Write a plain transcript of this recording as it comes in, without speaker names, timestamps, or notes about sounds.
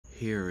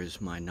Here is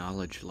my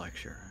knowledge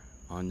lecture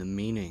on the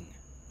meaning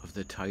of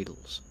the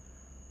titles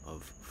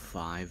of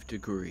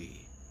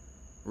 5-degree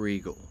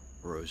Regal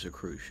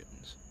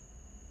Rosicrucians.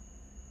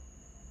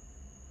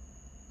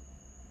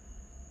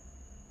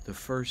 The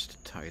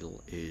first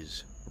title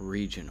is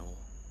regional.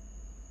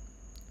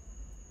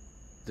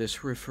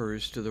 This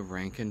refers to the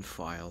rank and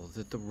file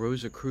that the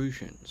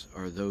Rosicrucians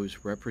are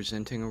those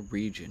representing a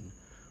region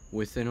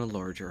within a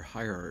larger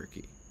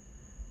hierarchy.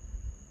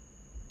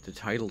 The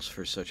titles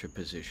for such a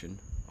position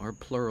are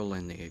plural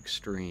in the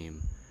extreme,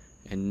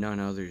 and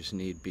none others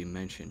need be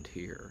mentioned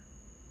here.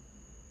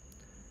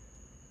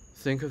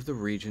 Think of the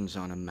regions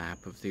on a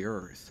map of the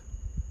Earth.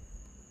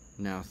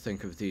 Now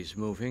think of these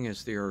moving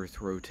as the Earth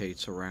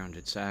rotates around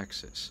its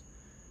axis,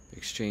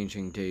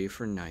 exchanging day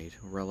for night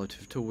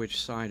relative to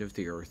which side of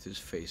the Earth is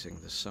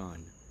facing the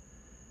Sun.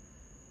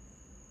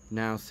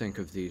 Now think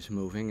of these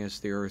moving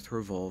as the Earth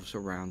revolves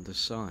around the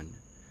Sun,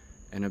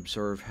 and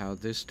observe how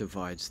this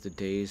divides the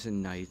days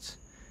and nights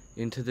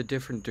into the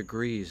different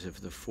degrees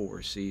of the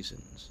 4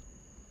 seasons.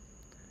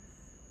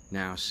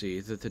 Now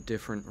see that the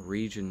different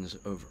regions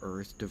of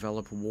Earth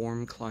develop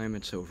warm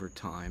climates over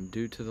time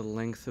due to the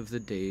length of the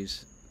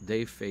days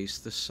they face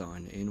the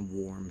Sun in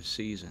warm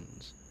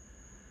seasons,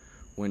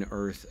 when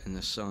Earth and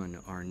the Sun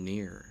are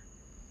near.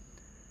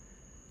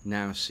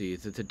 Now see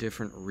that the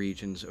different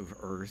regions of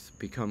Earth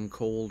become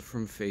cold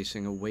from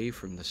facing away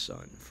from the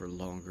Sun for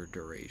longer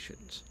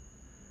durations.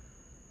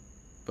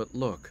 But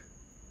look,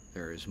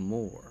 there is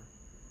more.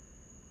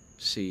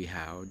 See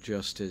how,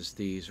 just as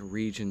these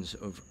regions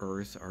of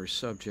Earth are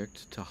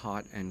subject to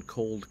hot and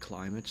cold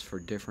climates for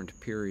different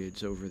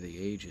periods over the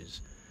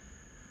ages,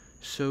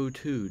 so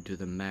too do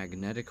the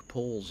magnetic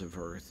poles of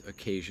Earth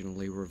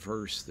occasionally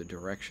reverse the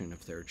direction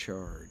of their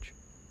charge.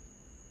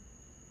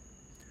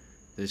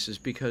 This is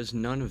because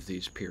none of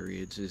these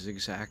periods is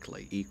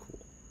exactly equal.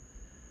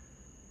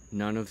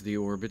 None of the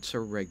orbits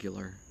are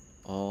regular,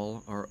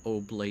 all are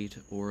oblate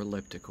or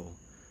elliptical,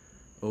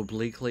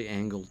 obliquely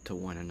angled to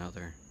one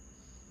another.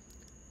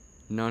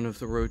 None of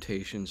the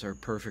rotations are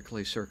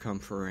perfectly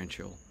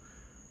circumferential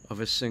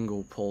of a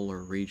single polar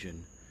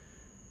region,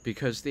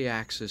 because the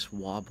axis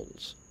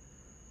wobbles,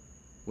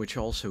 which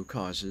also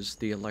causes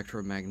the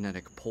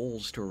electromagnetic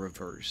poles to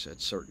reverse at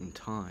certain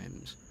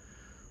times,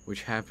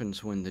 which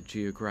happens when the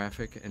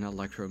geographic and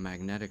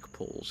electromagnetic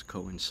poles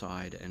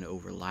coincide and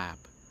overlap.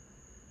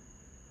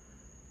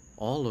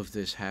 All of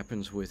this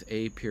happens with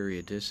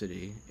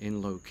aperiodicity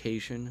in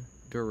location,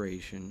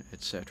 duration,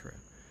 etc.,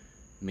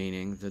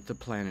 meaning that the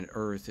planet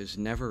Earth is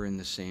never in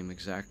the same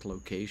exact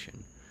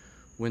location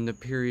when the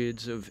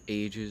periods of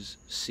ages,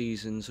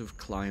 seasons of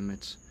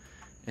climates,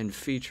 and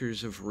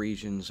features of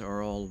regions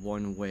are all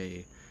one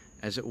way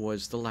as it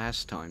was the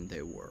last time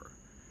they were,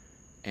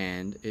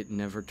 and it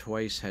never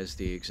twice has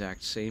the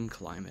exact same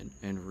climate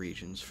and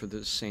regions for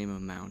the same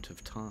amount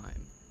of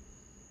time.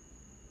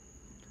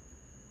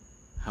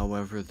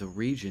 However, the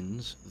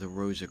regions the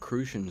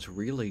Rosicrucians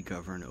really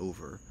govern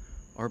over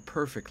are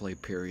perfectly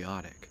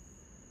periodic.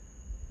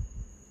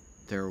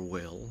 There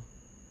will,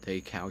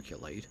 they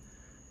calculate,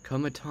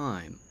 come a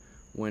time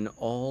when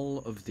all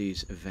of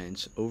these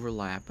events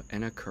overlap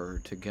and occur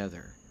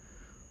together,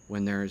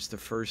 when there is the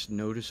first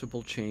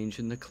noticeable change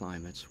in the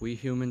climates we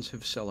humans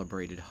have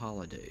celebrated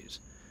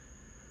holidays.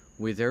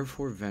 We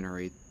therefore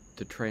venerate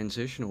the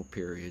transitional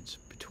periods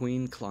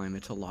between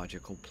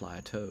climatological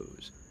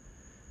plateaus.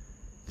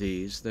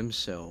 These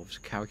themselves,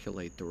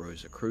 calculate the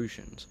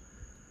Rosicrucians,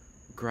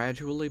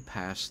 gradually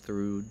pass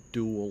through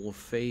dual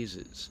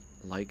phases,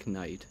 like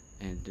night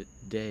and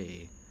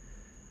day.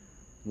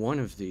 One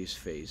of these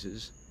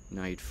phases,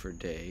 night for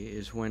day,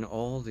 is when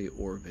all the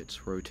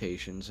orbits,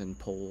 rotations, and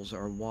poles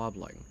are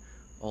wobbling,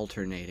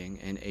 alternating,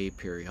 and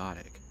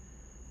aperiodic.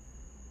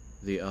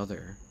 The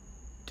other,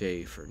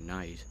 day for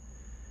night,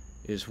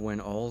 is when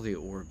all the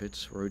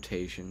orbits,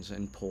 rotations,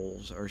 and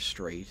poles are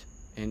straight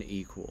and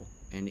equal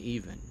and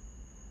even.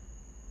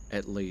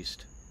 At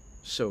least,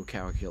 so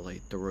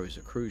calculate the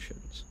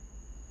Rosicrucians.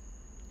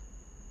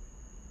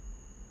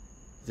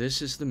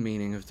 This is the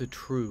meaning of the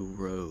true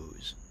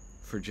rose,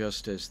 for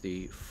just as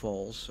the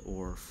false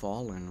or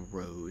fallen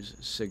rose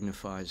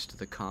signifies to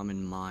the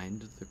common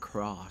mind the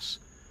cross,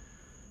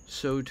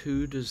 so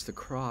too does the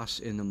cross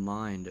in the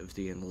mind of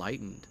the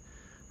enlightened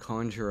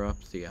conjure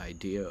up the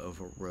idea of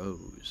a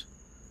rose.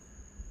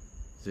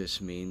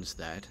 This means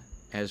that,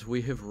 as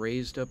we have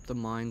raised up the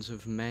minds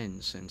of men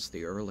since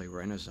the early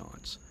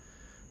Renaissance,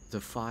 the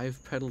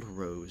 5-petaled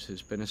rose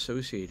has been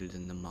associated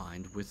in the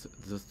mind with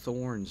the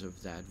thorns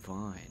of that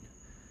vine,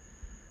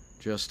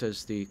 just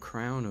as the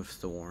crown of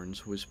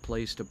thorns was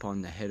placed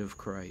upon the head of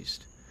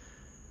Christ,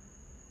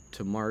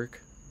 to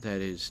mark, that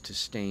is, to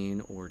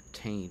stain or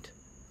taint,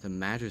 the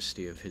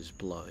majesty of his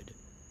blood,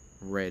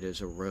 red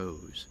as a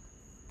rose.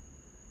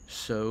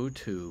 So,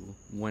 too,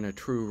 when a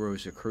true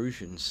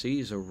Rosicrucian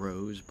sees a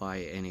rose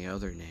by any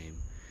other name,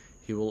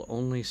 he will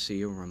only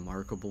see a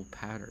remarkable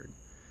pattern,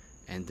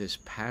 and this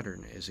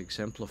pattern is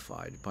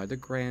exemplified by the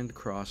grand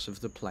cross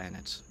of the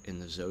planets in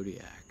the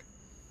zodiac.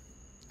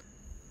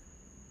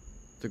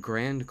 The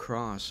Grand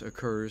Cross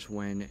occurs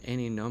when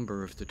any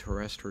number of the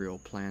terrestrial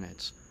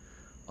planets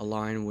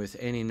align with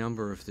any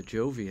number of the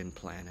Jovian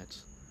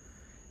planets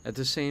at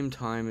the same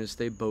time as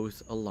they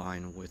both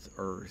align with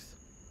Earth.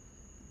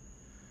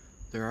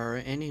 There are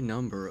any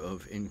number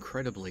of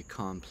incredibly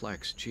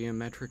complex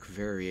geometric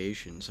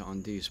variations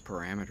on these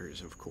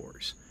parameters, of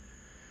course.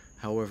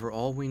 However,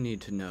 all we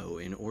need to know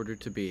in order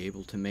to be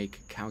able to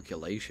make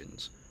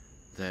calculations,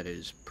 that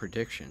is,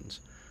 predictions,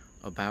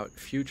 about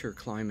future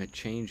climate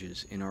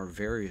changes in our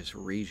various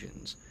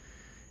regions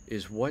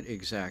is what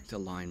exact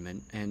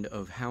alignment and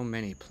of how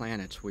many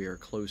planets we are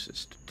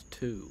closest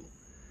to,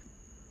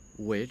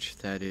 which,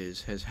 that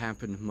is, has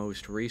happened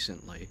most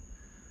recently,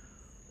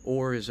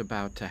 or is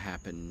about to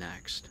happen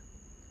next.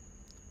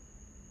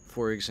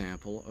 For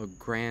example, a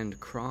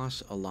Grand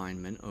Cross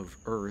alignment of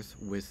Earth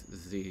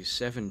with the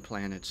 7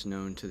 planets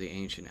known to the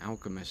ancient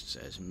alchemists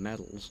as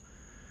metals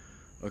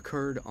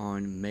occurred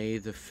on May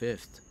the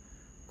 5th,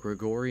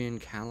 Gregorian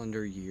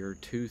calendar year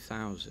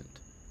 2000.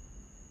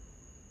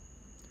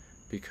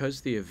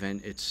 Because the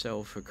event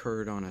itself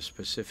occurred on a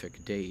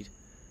specific date,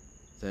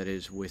 that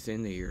is,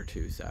 within the year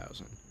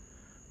 2000,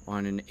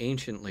 on an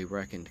anciently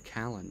reckoned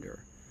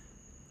calendar,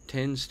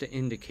 tends to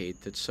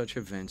indicate that such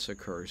events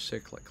occur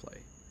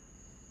cyclically.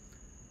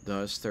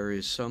 Thus, there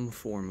is some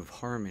form of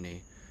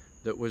harmony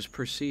that was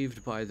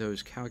perceived by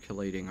those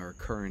calculating our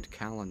current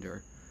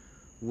calendar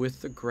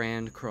with the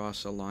Grand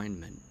Cross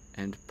alignment,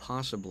 and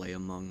possibly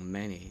among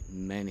many,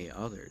 many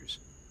others.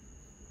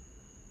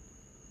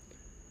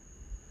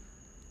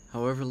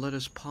 However, let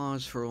us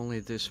pause for only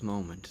this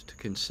moment to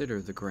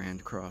consider the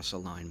Grand Cross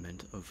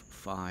alignment of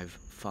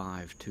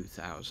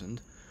 5-5-2000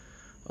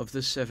 of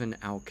the 7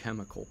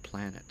 alchemical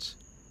planets.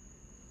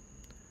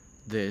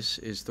 This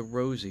is the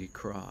rosy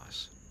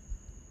cross.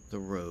 The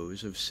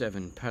rose of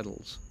 7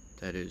 petals,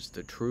 that is,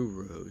 the true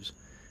rose,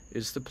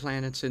 is the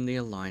planets in the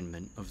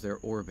alignment of their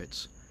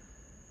orbits,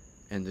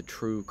 and the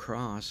true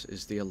cross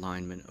is the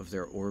alignment of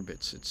their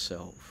orbits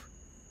itself.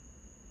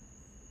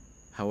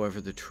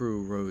 However, the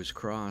true rose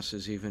cross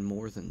is even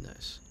more than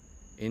this,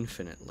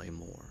 infinitely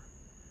more.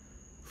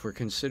 For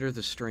consider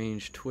the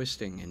strange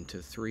twisting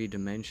into 3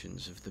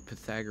 dimensions of the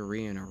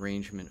Pythagorean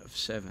arrangement of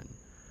 7,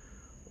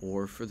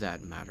 or for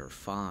that matter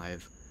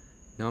 5,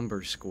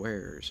 number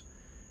squares,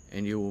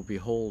 and you will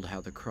behold how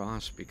the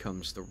cross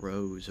becomes the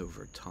rose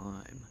over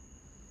time.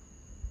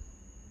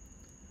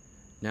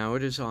 Now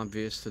it is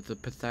obvious that the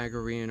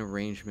Pythagorean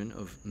arrangement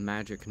of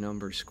magic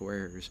number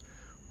squares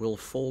will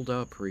fold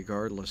up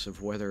regardless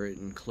of whether it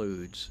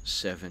includes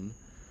 7,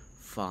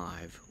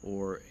 5,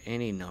 or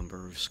any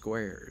number of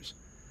squares.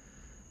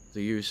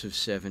 The use of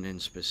 7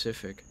 in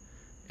specific,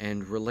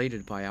 and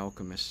related by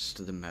alchemists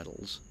to the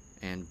metals,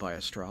 and by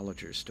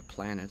astrologers to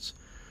planets,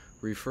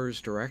 refers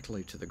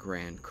directly to the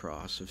Grand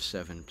Cross of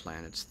 7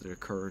 planets that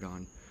occurred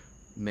on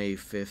May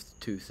 5th,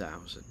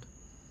 2000.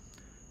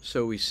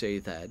 So we say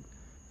that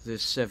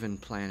this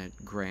 7-planet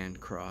Grand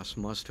Cross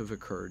must have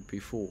occurred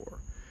before,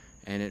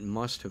 and it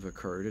must have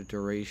occurred a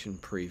duration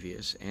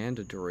previous and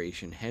a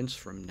duration hence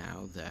from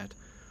now that,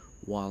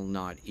 while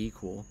not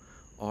equal,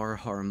 are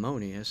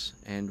harmonious,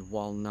 and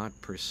while not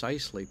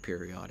precisely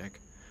periodic,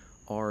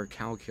 are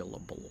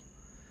calculable.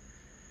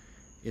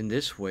 In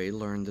this way,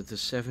 learn that the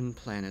 7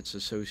 planets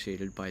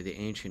associated by the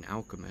ancient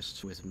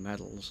alchemists with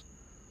metals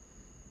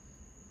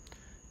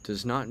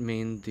does not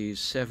mean these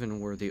 7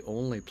 were the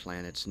only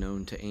planets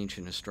known to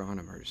ancient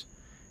astronomers,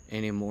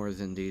 any more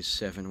than these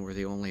 7 were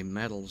the only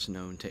metals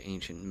known to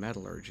ancient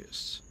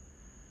metallurgists.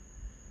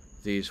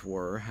 These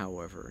were,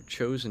 however,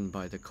 chosen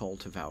by the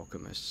cult of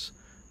alchemists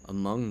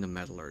among the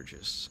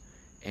metallurgists,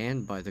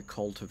 and by the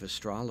cult of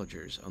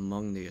astrologers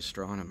among the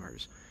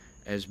astronomers,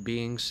 as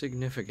being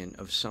significant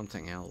of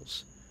something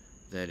else,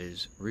 that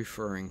is,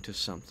 referring to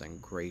something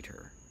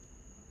greater.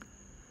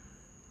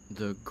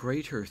 The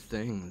greater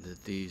thing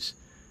that these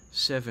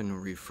 7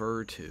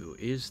 refer to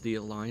is the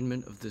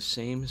alignment of the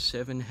same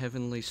 7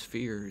 heavenly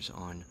spheres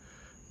on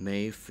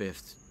May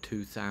 5th,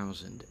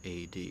 2000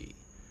 AD.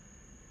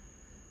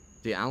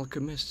 The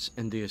alchemists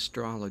and the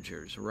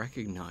astrologers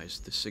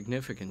recognized the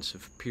significance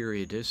of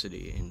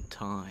periodicity in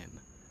time.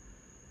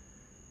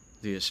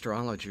 The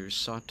astrologers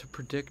sought to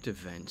predict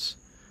events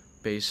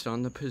based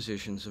on the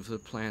positions of the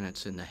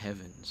planets in the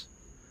heavens.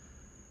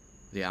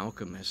 The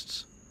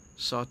alchemists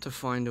sought to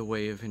find a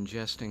way of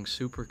ingesting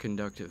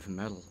superconductive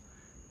metal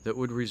that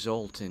would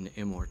result in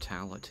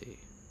immortality.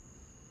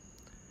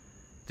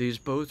 These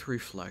both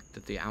reflect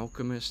that the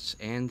alchemists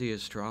and the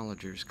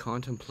astrologers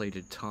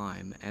contemplated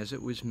time as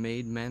it was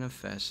made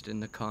manifest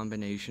in the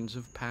combinations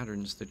of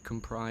patterns that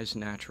comprise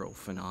natural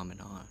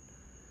phenomena.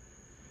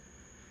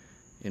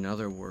 In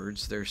other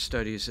words, their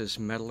studies as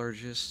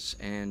metallurgists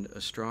and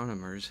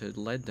astronomers had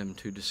led them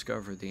to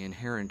discover the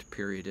inherent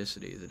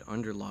periodicity that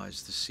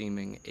underlies the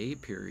seeming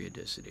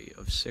aperiodicity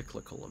of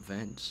cyclical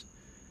events.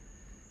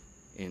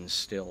 In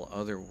still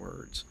other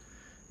words,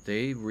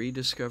 they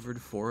rediscovered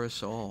for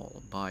us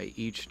all, by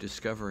each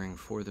discovering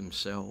for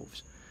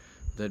themselves,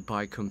 that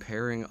by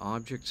comparing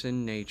objects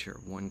in nature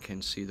one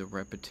can see the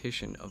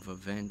repetition of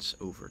events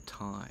over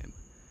time.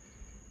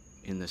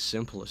 in the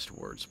simplest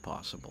words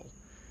possible,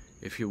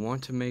 if you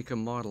want to make a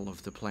model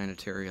of the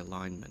planetary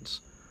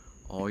alignments,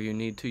 all you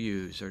need to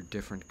use are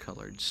different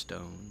colored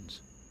stones.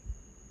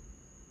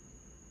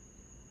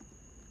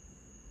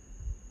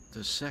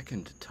 The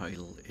second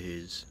title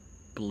is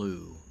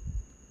Blue.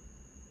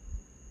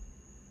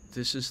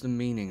 This is the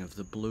meaning of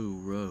the blue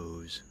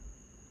rose.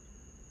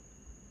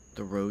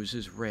 The rose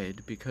is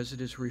red because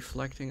it is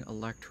reflecting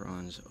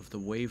electrons of the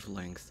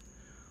wavelength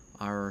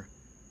our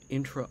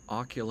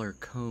intraocular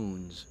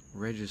cones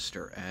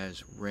register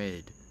as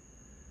red.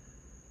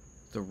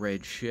 The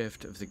red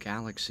shift of the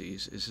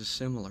galaxies is a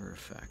similar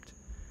effect,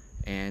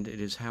 and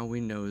it is how we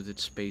know that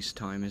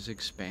space-time is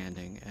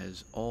expanding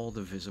as all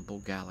the visible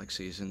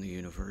galaxies in the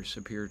universe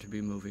appear to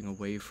be moving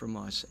away from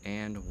us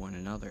and one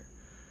another,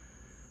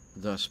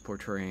 thus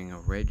portraying a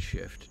red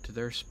shift to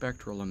their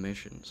spectral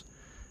emissions,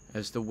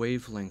 as the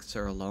wavelengths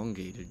are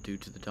elongated due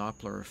to the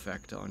Doppler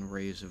effect on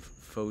rays of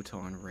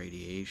photon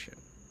radiation.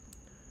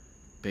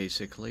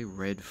 Basically,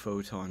 red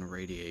photon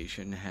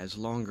radiation has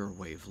longer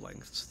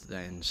wavelengths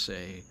than,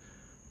 say,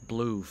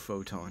 blue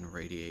photon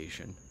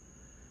radiation.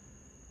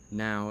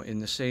 Now, in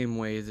the same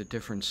way that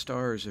different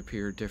stars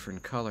appear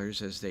different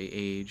colors as they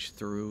age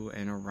through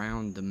and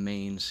around the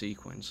main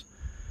sequence,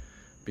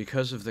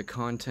 because of the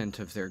content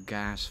of their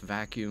gas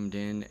vacuumed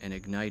in and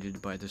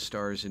ignited by the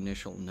star's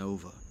initial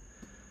nova,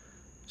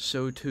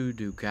 so too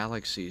do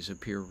galaxies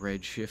appear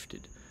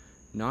red-shifted,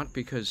 not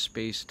because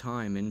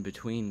space-time in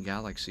between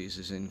galaxies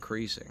is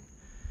increasing.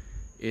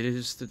 It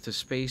is that the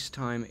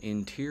space-time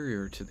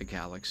interior to the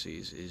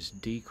galaxies is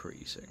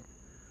decreasing.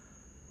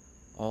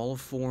 All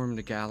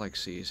formed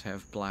galaxies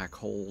have black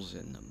holes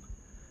in them.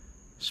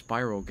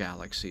 Spiral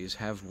galaxies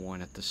have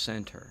one at the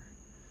center.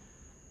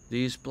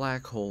 These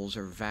black holes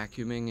are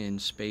vacuuming in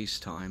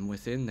space-time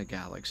within the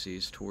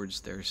galaxies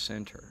towards their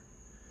center.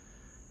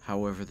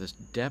 However, the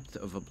depth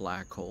of a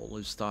black hole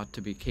is thought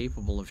to be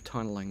capable of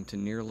tunneling to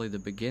nearly the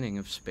beginning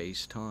of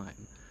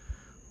space-time,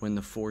 when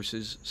the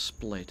forces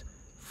split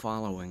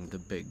following the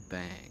Big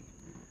Bang.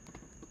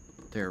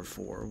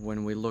 Therefore,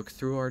 when we look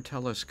through our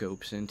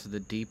telescopes into the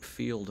deep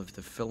field of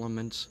the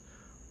filaments,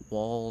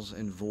 walls,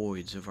 and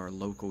voids of our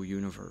local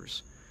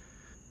universe,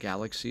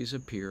 galaxies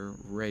appear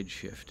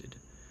red-shifted,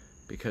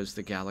 because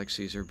the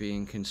galaxies are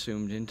being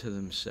consumed into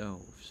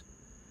themselves.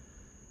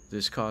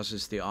 This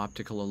causes the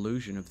optical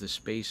illusion of the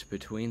space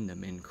between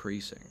them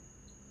increasing.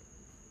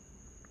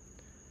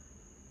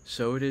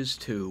 So it is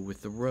too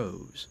with the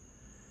rose.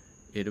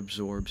 It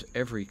absorbs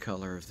every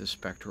color of the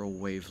spectral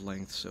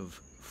wavelengths of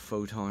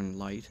photon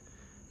light,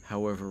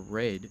 however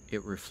red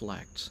it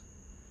reflects.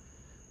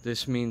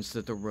 This means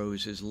that the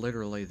rose is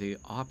literally the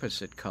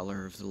opposite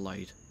color of the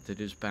light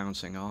that is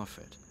bouncing off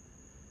it.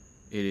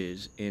 It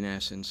is, in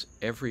essence,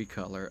 every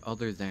color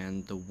other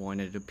than the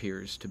one it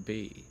appears to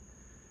be.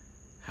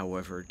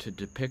 However, to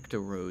depict a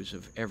rose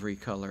of every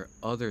color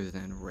other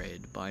than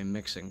red by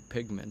mixing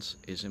pigments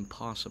is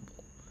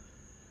impossible.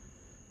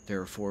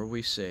 Therefore,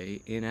 we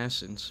say, in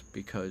essence,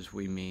 because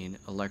we mean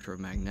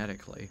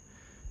electromagnetically,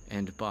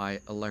 and by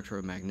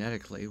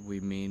electromagnetically we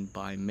mean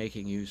by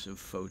making use of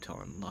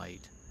photon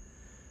light.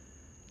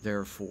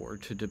 Therefore,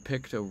 to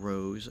depict a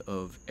rose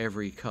of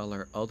every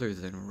color other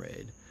than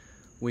red,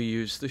 we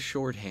use the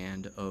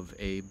shorthand of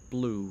a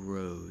blue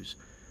rose,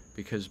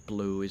 because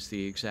blue is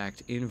the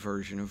exact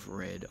inversion of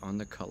red on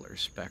the color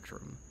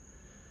spectrum.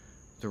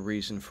 The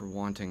reason for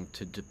wanting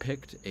to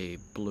depict a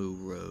blue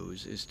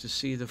rose is to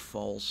see the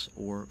false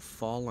or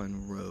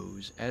fallen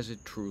rose as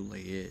it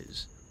truly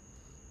is.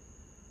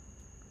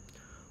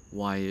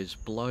 Why is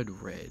blood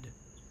red?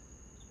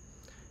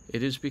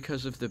 It is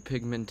because of the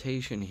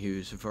pigmentation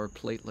hues of our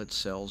platelet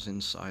cells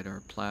inside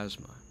our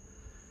plasma.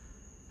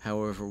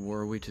 However,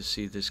 were we to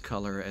see this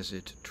color as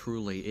it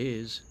truly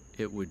is,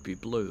 it would be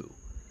blue.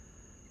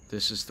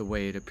 This is the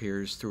way it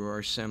appears through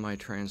our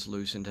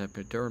semi-translucent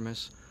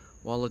epidermis,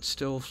 while it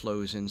still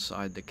flows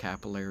inside the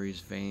capillaries,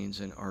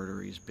 veins, and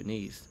arteries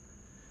beneath.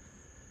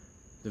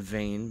 The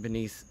vein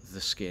beneath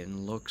the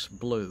skin looks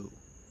blue.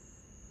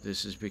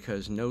 This is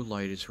because no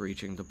light is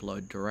reaching the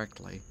blood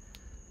directly.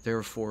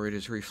 Therefore, it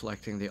is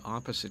reflecting the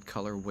opposite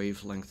color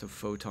wavelength of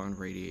photon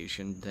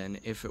radiation than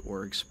if it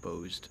were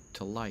exposed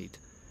to light.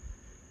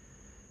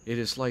 It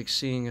is like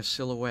seeing a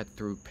silhouette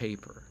through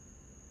paper.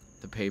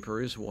 The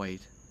paper is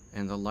white,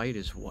 and the light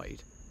is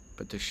white,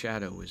 but the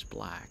shadow is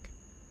black.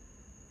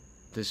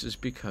 This is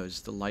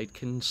because the light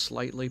can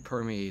slightly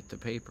permeate the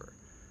paper,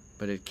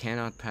 but it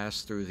cannot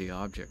pass through the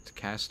object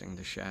casting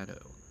the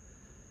shadow.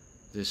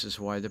 This is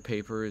why the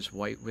paper is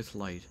white with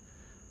light,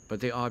 but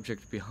the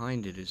object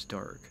behind it is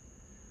dark.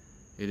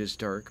 It is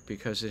dark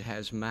because it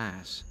has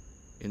mass.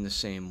 In the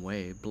same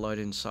way, blood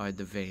inside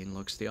the vein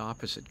looks the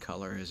opposite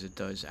color as it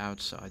does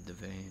outside the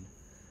vein.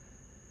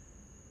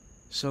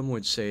 Some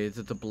would say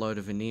that the blood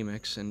of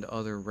anemics and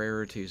other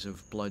rarities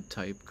of blood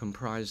type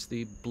comprise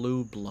the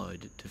blue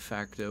blood de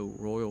facto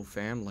royal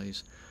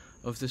families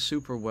of the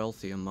super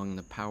wealthy among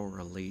the power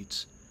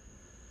elites.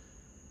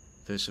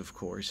 This, of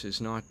course, is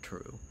not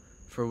true,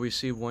 for we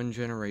see one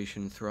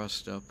generation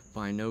thrust up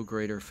by no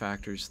greater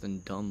factors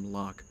than dumb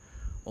luck,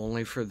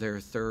 only for their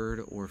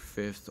third or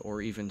fifth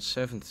or even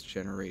seventh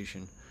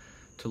generation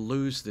to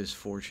lose this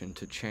fortune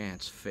to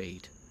chance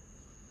fate.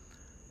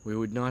 We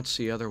would not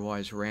see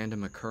otherwise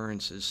random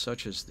occurrences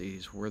such as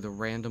these were the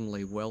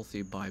randomly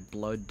wealthy by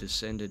blood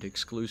descended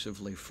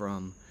exclusively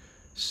from,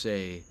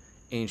 say,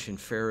 ancient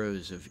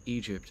pharaohs of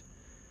Egypt,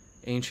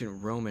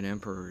 ancient Roman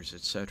emperors,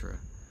 etc.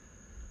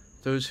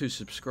 Those who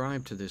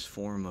subscribe to this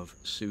form of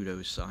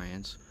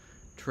pseudoscience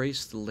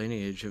trace the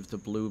lineage of the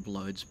blue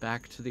bloods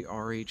back to the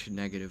Rh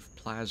negative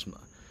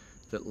plasma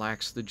that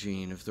lacks the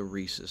gene of the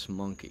rhesus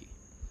monkey.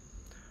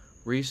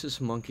 Rhesus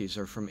monkeys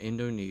are from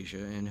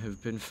Indonesia and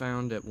have been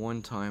found at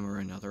one time or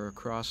another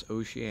across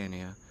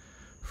Oceania,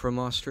 from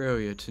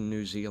Australia to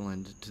New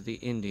Zealand to the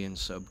Indian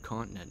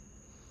subcontinent.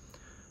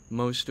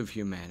 Most of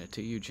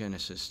humanity,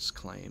 eugenicists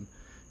claim,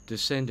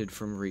 descended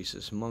from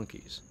rhesus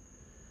monkeys.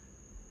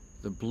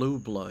 The blue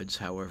bloods,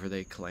 however,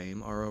 they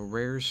claim, are a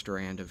rare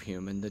strand of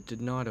human that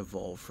did not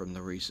evolve from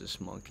the rhesus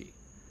monkey.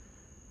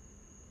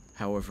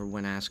 However,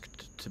 when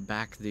asked to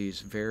back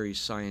these very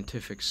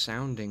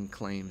scientific-sounding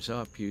claims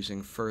up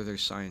using further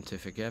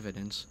scientific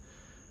evidence,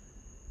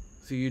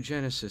 the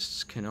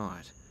eugenicists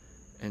cannot,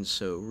 and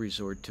so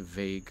resort to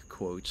vague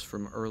quotes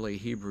from early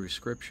Hebrew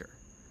scripture.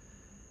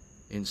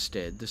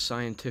 Instead, the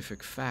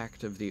scientific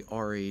fact of the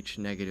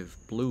Rh-negative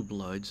blue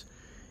bloods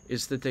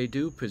is that they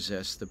do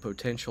possess the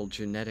potential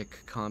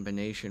genetic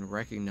combination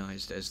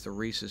recognized as the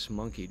rhesus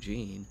monkey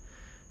gene.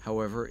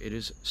 However, it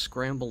is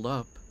scrambled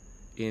up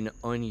in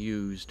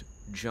unused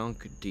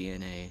junk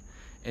DNA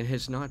and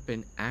has not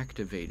been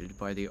activated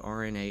by the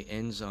RNA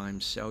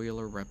enzyme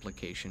cellular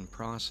replication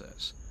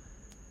process.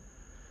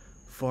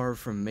 Far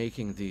from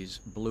making these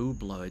blue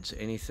bloods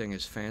anything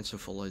as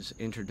fanciful as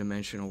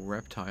interdimensional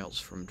reptiles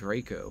from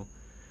Draco,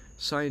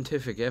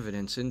 scientific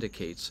evidence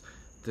indicates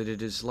that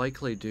it is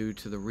likely due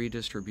to the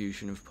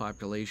redistribution of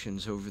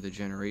populations over the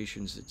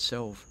generations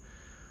itself,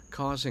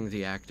 causing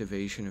the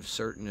activation of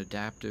certain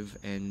adaptive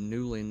and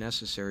newly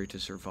necessary to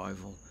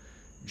survival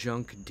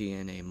junk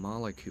DNA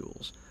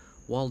molecules,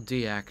 while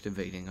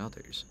deactivating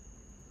others.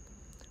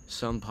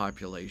 Some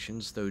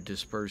populations, though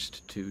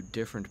dispersed to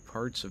different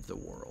parts of the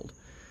world,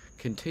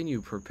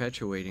 continue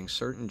perpetuating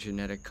certain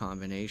genetic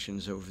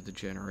combinations over the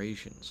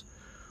generations,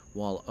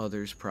 while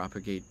others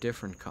propagate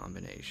different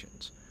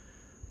combinations.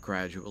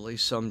 Gradually,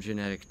 some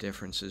genetic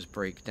differences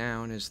break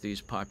down as these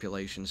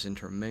populations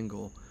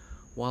intermingle,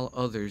 while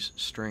others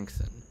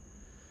strengthen.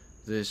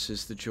 This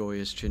is the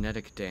joyous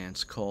genetic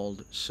dance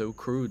called, so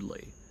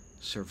crudely,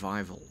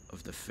 survival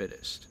of the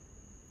fittest.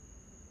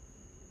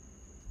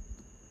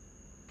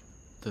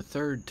 The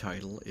third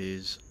title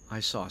is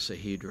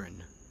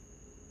Icosahedron.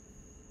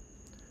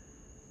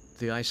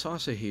 The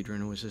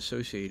Icosahedron was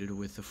associated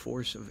with the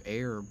force of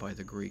air by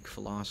the Greek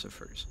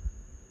philosophers.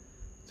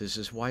 This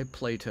is why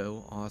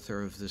Plato,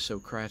 author of the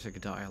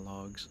Socratic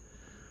dialogues,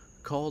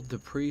 called the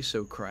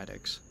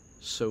pre-Socratics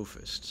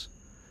sophists,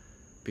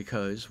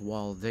 because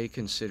while they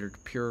considered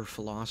pure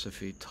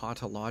philosophy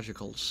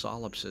tautological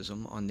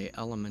solipsism on the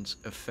element's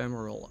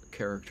ephemeral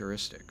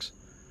characteristics,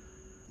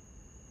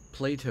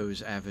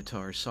 Plato's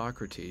avatar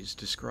Socrates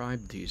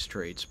described these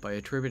traits by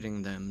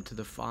attributing them to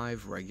the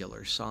 5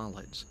 regular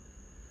solids.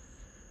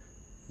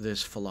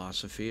 This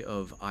philosophy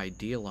of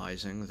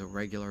idealizing the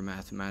regular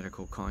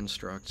mathematical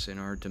constructs in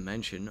our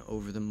dimension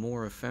over the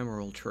more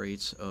ephemeral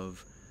traits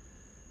of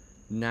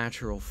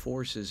natural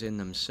forces in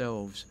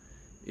themselves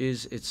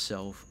is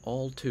itself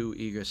all too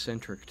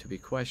egocentric to be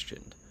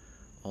questioned,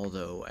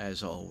 although,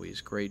 as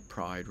always, great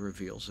pride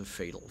reveals a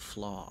fatal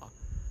flaw.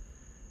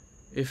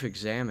 If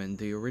examined,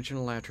 the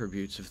original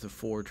attributes of the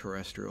 4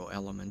 terrestrial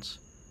elements,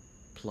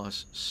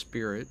 plus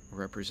spirit,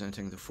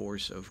 representing the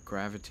force of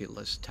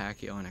gravityless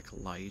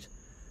tachyonic light,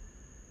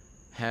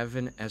 have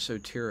an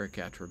esoteric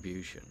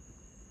attribution.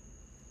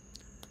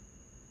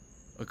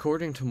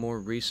 According to more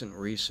recent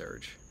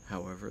research,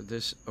 however,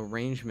 this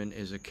arrangement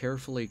is a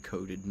carefully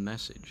coded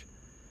message.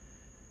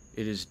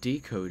 It is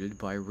decoded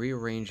by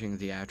rearranging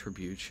the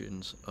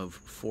attributions of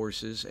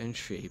forces and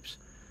shapes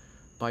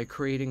by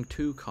creating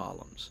 2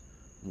 columns,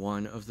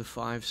 one of the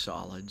 5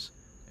 solids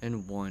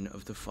and one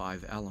of the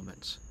 5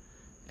 elements,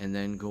 and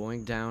then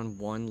going down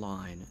one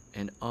line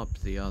and up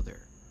the other.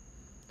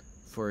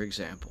 For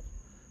example,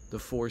 the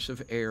force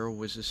of air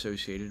was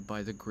associated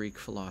by the Greek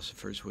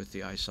philosophers with the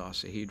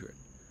Icosahedron.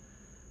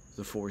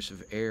 The force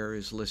of air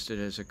is listed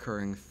as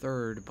occurring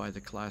 3rd by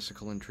the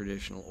classical and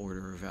traditional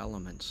order of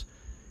elements,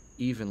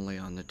 evenly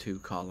on the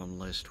 2-column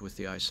list with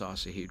the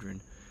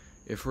Icosahedron,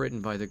 if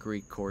written by the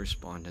Greek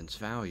correspondence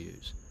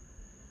values.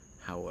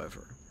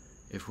 However,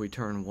 if we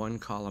turn one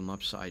column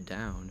upside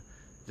down,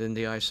 then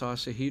the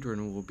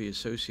Icosahedron will be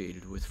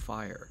associated with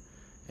fire,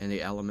 and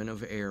the element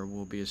of air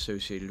will be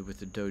associated with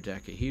the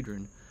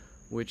dodecahedron,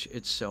 which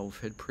itself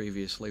had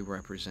previously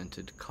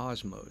represented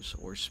cosmos,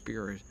 or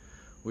spirit,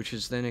 which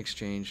is then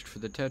exchanged for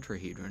the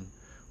tetrahedron,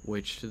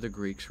 which to the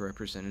Greeks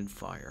represented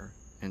fire,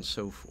 and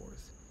so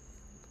forth.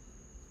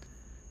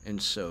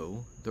 And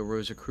so, the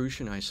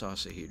Rosicrucian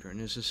Icosahedron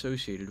is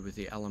associated with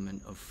the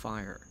element of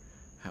fire,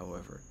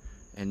 however,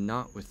 and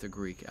not with the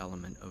Greek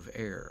element of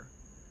air.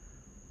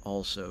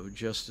 Also,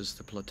 just as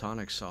the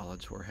Platonic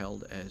solids were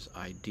held as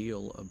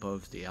ideal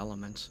above the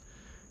elements,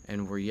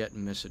 and were yet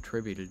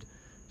misattributed,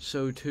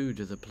 so too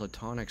do the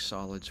Platonic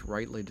solids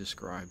rightly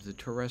describe the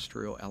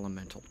terrestrial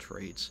elemental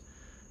traits,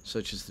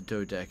 such as the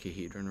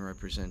dodecahedron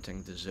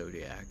representing the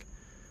zodiac,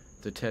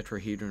 the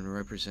tetrahedron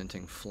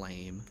representing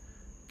flame,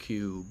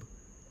 cube,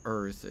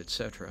 earth,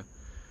 etc.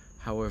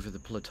 However, the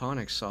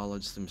Platonic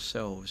solids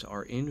themselves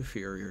are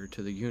inferior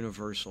to the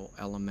universal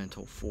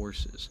elemental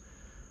forces,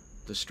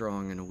 the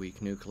strong and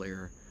weak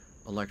nuclear,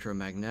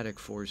 electromagnetic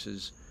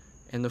forces,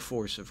 and the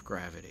force of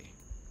gravity.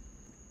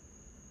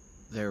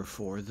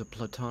 Therefore, the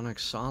Platonic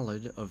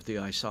solid of the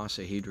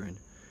Icosahedron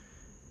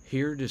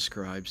here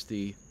describes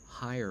the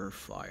higher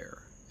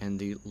fire and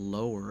the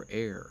lower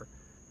air.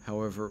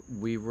 However,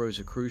 we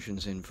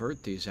Rosicrucians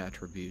invert these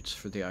attributes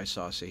for the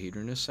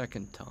Icosahedron a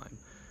second time,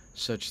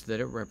 such that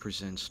it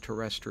represents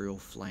terrestrial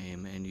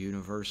flame and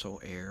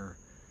universal air,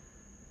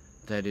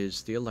 that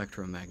is, the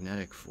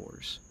electromagnetic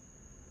force.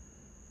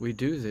 We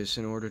do this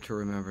in order to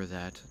remember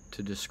that,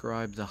 to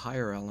describe the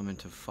higher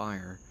element of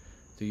fire,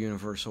 the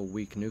universal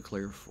weak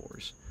nuclear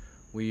force,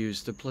 we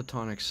use the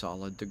Platonic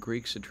solid the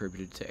Greeks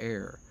attributed to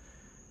air,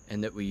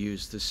 and that we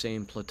use the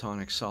same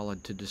Platonic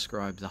solid to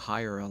describe the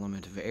higher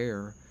element of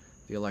air,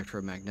 the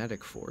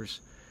electromagnetic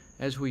force,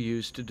 as we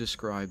use to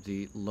describe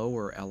the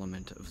lower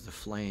element of the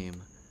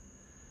flame.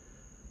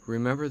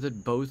 Remember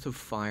that both of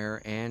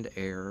fire and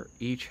air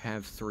each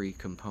have three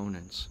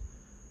components.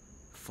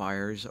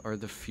 Fires are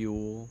the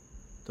fuel,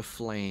 the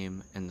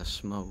flame, and the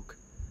smoke.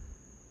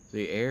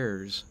 The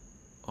airs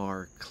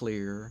are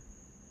clear,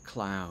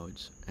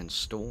 clouds, and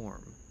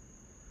storm.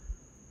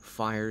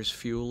 Fire's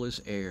fuel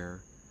is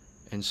air,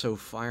 and so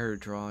fire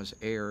draws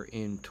air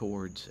in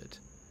towards it.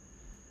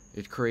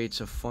 It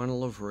creates a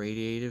funnel of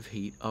radiative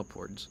heat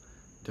upwards,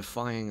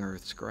 defying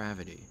Earth's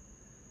gravity.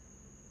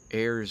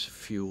 Air's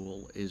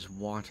fuel is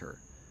water,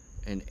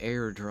 and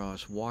air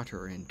draws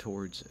water in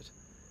towards it.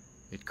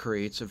 It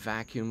creates a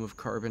vacuum of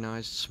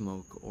carbonized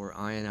smoke or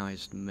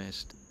ionized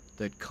mist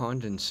that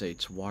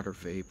condensates water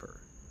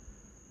vapor.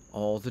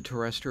 All the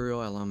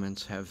terrestrial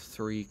elements have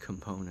three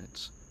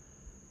components.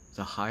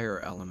 The higher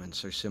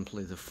elements are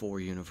simply the four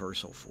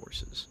universal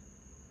forces.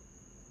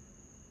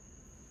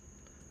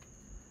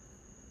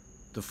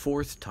 The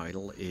fourth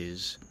title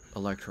is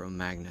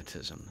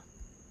electromagnetism.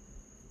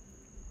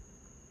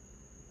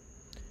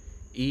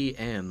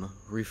 EM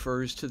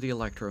refers to the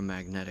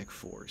electromagnetic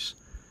force,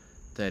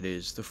 that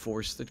is, the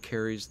force that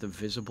carries the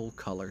visible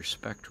color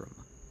spectrum.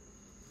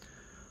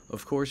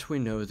 Of course, we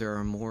know there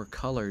are more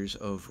colors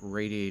of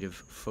radiative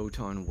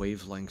photon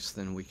wavelengths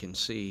than we can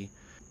see.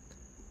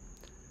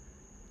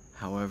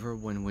 However,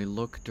 when we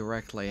look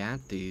directly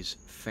at these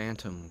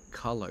phantom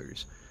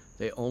colors,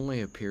 they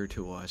only appear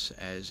to us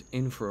as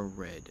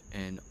infrared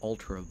and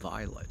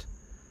ultraviolet.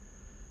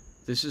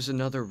 This is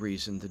another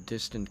reason the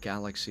distant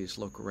galaxies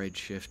look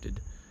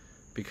red-shifted,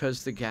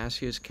 because the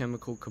gaseous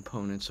chemical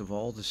components of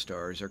all the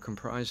stars are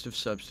comprised of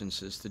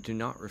substances that do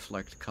not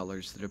reflect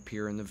colors that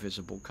appear in the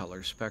visible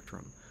color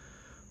spectrum,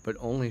 but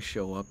only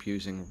show up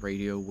using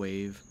radio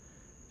wave,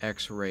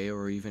 X-ray,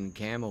 or even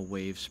gamma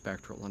wave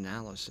spectral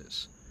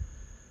analysis.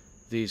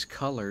 These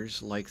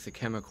colors, like the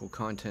chemical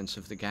contents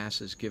of the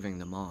gases giving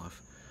them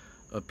off,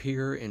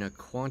 appear in a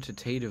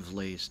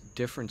quantitatively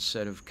different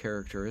set of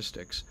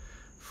characteristics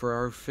for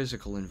our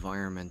physical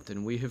environment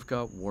than we have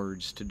got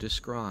words to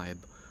describe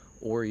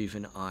or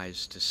even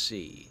eyes to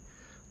see,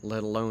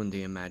 let alone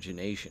the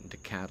imagination to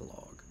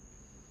catalog.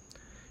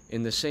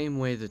 In the same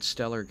way that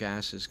stellar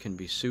gases can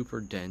be super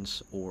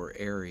dense or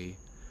airy,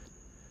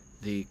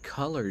 the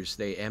colors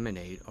they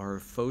emanate are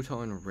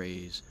photon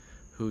rays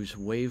whose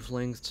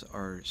wavelengths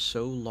are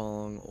so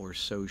long or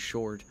so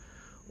short,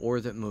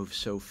 or that move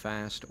so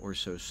fast or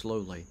so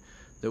slowly,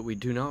 that we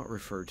do not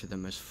refer to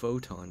them as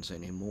photons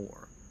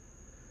anymore.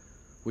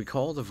 We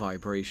call the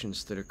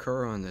vibrations that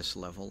occur on this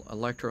level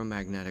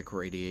electromagnetic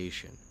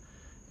radiation,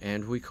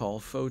 and we call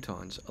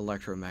photons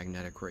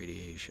electromagnetic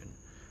radiation.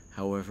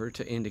 However,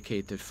 to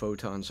indicate that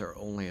photons are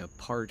only a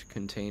part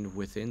contained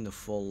within the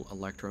full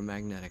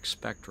electromagnetic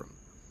spectrum.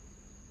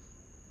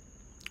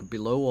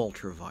 Below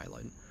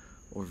ultraviolet,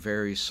 or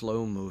very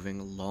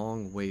slow-moving,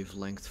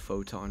 long-wavelength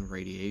photon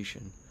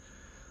radiation,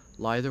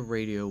 lie the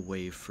radio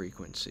wave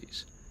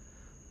frequencies.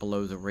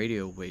 Below the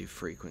radio wave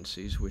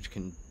frequencies, which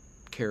can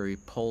carry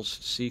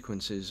pulsed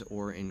sequences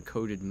or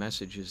encoded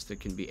messages that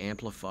can be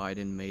amplified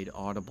and made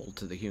audible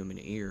to the human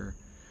ear,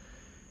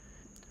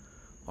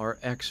 are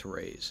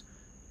X-rays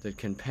that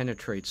can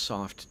penetrate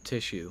soft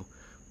tissue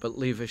but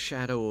leave a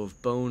shadow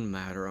of bone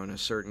matter on a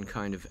certain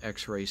kind of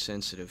X-ray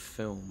sensitive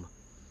film.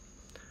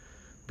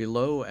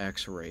 Below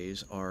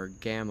X-rays are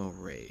gamma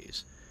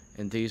rays,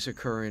 and these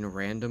occur in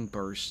random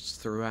bursts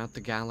throughout the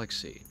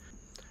galaxy,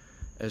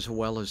 as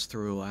well as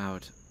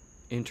throughout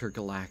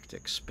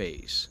intergalactic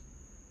space.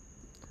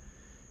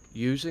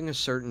 Using a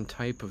certain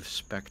type of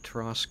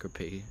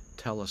spectroscopy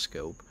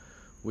telescope,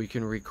 we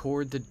can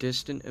record the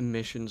distant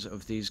emissions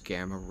of these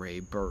gamma ray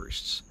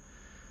bursts.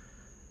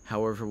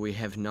 However, we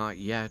have not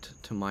yet,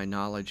 to my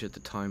knowledge at the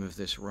time of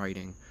this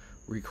writing,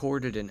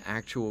 recorded an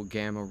actual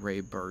gamma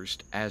ray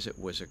burst as it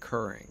was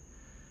occurring.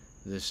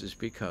 This is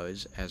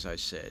because, as I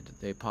said,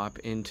 they pop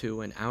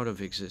into and out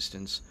of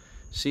existence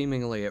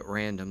seemingly at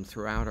random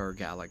throughout our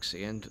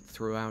galaxy and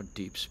throughout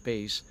deep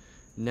space,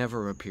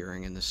 never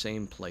appearing in the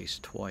same place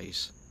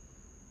twice.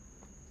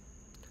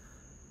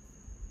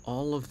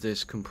 All of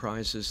this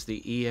comprises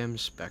the EM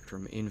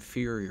spectrum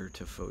inferior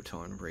to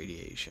photon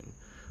radiation,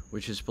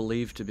 which is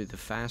believed to be the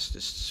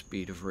fastest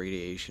speed of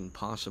radiation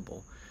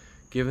possible,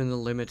 given the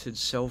limited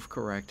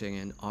self-correcting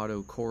and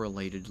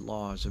auto-correlated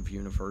laws of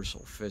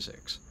universal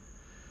physics.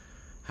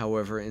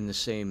 However, in the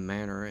same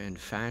manner and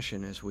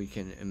fashion as we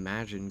can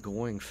imagine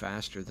going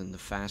faster than the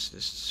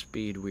fastest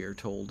speed we are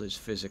told is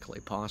physically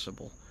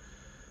possible,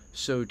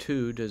 so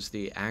too does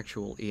the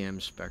actual EM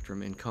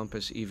spectrum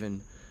encompass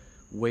even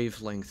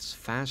wavelengths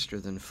faster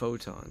than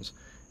photons,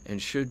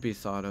 and should be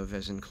thought of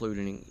as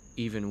including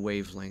even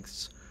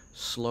wavelengths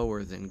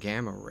slower than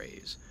gamma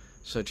rays,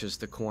 such as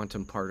the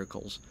quantum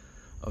particles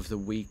of the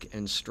weak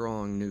and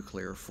strong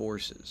nuclear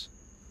forces.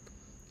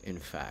 In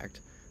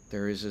fact,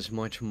 there is as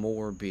much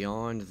more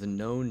beyond the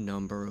known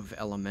number of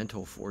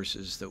elemental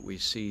forces that we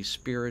see.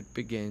 Spirit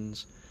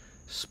begins,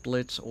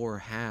 splits or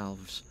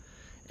halves,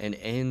 and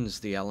ends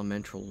the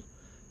elemental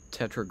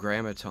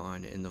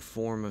tetragrammaton in the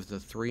form of the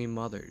three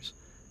mothers,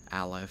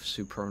 Aleph,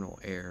 supernal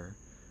air,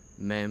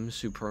 Mem,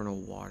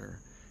 supernal water,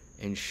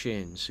 and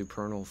Shin,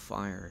 supernal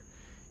fire,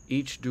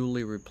 each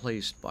duly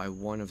replaced by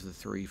one of the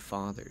three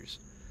fathers,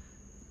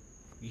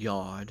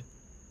 Yod,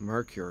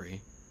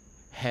 mercury,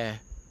 He,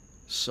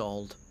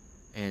 salt,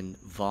 and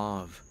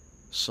Vav,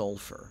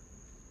 sulfur.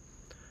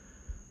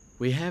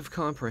 We have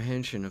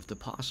comprehension of the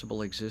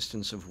possible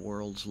existence of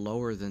worlds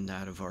lower than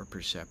that of our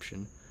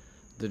perception,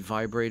 that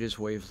vibrate as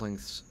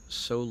wavelengths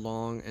so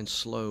long and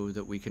slow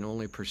that we can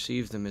only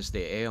perceive them as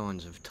the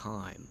aeons of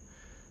time,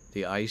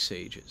 the ice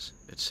ages,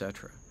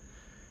 etc.,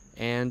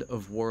 and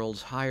of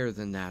worlds higher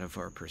than that of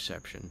our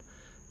perception,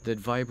 that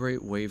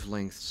vibrate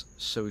wavelengths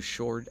so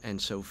short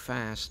and so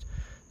fast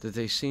that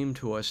they seem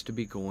to us to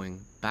be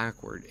going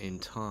backward in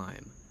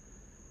time.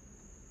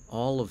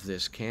 All of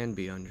this can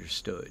be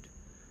understood.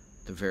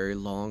 The very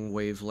long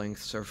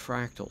wavelengths are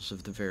fractals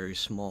of the very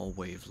small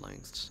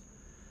wavelengths.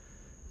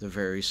 The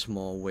very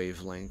small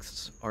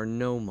wavelengths are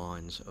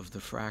gnomons of the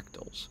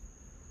fractals.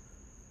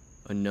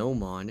 A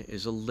gnomon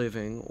is a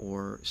living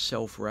or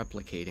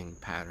self-replicating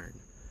pattern.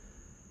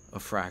 A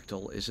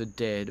fractal is a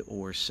dead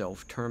or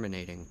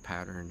self-terminating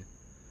pattern.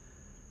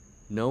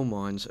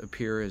 Gnomons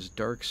appear as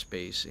dark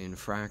space in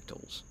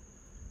fractals.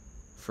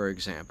 For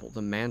example,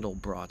 the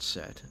Mandelbrot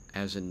set,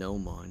 as a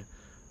gnomon,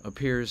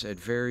 appears at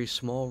very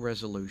small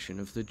resolution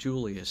of the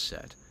Julius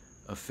set,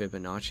 a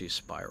Fibonacci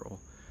spiral.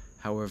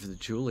 However, the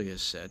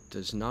Julius set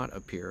does not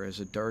appear as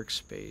a dark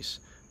space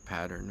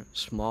pattern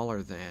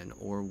smaller than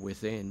or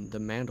within the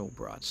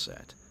Mandelbrot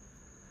set.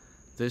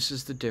 This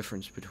is the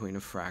difference between a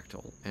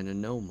fractal and a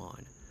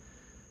gnomon.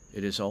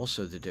 It is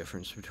also the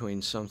difference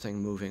between something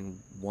moving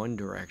one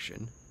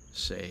direction,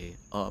 say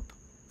up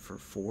for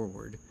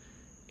forward,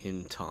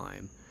 in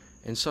time,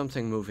 and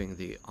something moving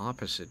the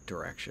opposite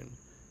direction,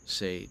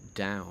 say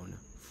down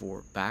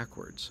for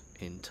backwards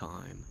in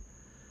time.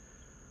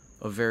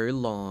 A very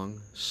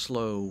long,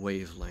 slow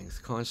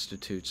wavelength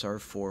constitutes our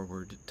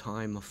forward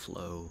time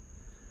flow.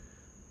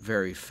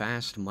 Very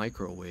fast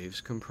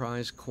microwaves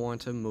comprise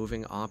quantum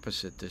moving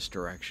opposite this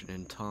direction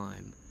in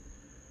time.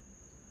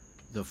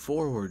 The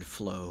forward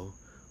flow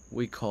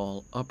we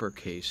call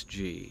uppercase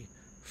G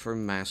for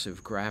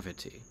massive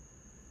gravity.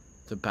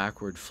 The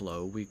backward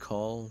flow we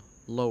call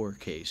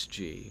lowercase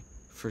g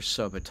for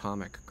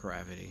subatomic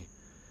gravity.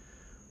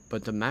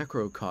 But the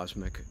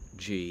macrocosmic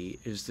G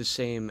is the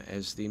same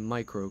as the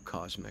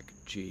microcosmic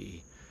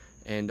G,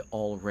 and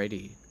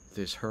already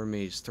this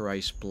Hermes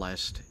thrice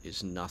blessed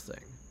is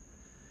nothing.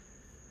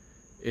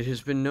 It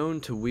has been known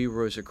to we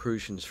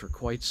Rosicrucians for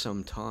quite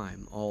some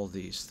time, all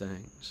these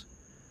things.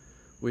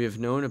 We have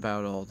known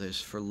about all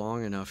this for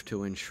long enough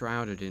to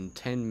enshroud it in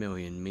 10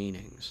 million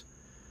meanings.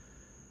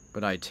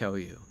 But I tell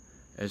you,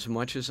 as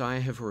much as I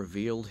have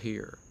revealed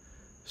here,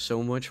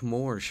 so much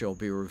more shall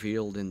be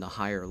revealed in the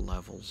higher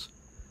levels.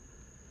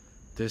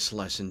 This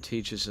lesson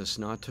teaches us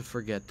not to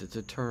forget that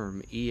the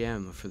term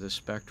EM for the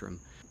spectrum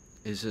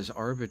is as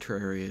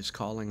arbitrary as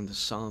calling the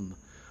sum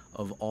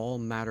of all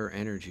matter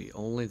energy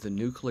only the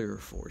nuclear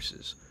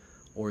forces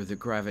or the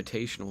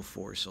gravitational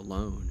force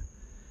alone.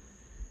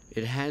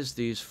 It has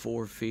these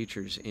four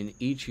features in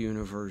each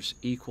universe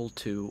equal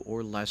to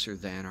or lesser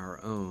than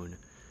our own,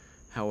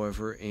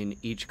 however in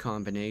each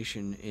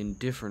combination in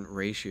different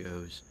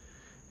ratios,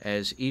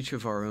 as each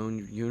of our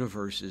own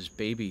universes,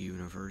 baby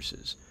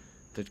universes,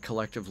 that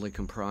collectively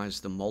comprise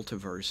the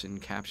multiverse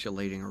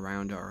encapsulating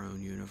around our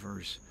own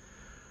universe,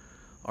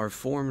 are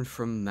formed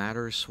from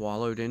matter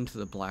swallowed into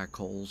the black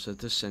holes at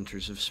the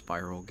centers of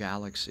spiral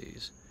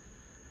galaxies.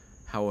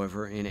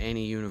 However, in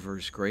any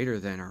universe greater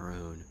than our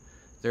own,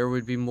 there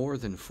would be more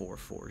than four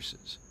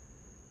forces.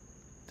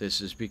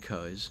 This is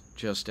because,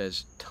 just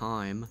as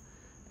time,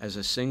 as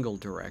a single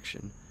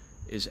direction,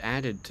 is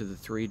added to the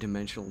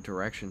three-dimensional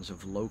directions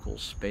of local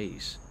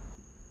space,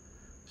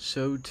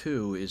 so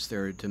too is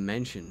there a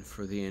dimension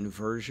for the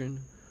inversion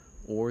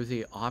or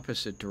the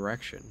opposite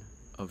direction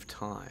of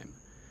time,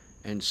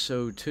 and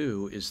so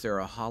too is there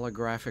a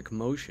holographic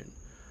motion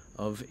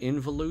of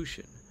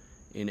involution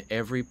in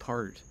every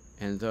part,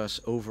 and thus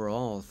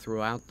overall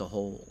throughout the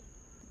whole.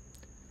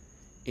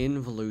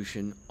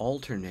 Involution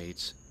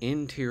alternates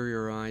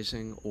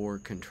interiorizing or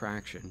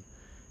contraction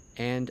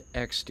and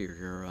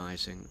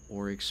exteriorizing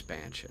or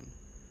expansion.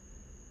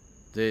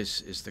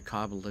 This is the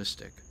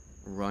Kabbalistic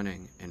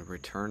running and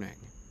returning.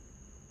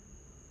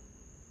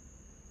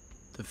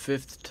 The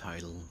fifth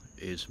title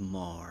is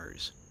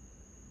Mars.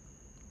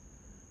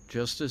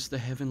 Just as the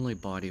heavenly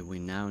body we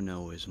now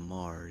know as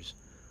Mars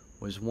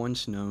was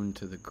once known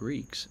to the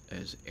Greeks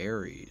as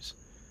Aries,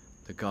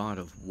 the god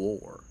of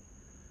war,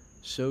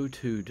 so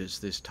too does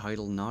this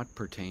title not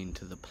pertain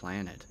to the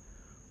planet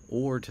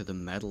or to the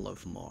metal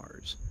of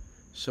Mars,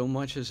 so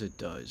much as it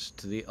does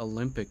to the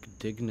Olympic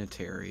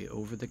dignitary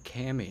over the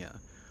kamea,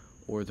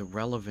 or the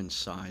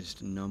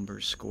relevant-sized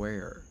number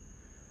square.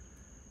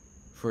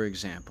 For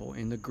example,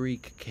 in the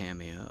Greek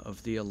kamea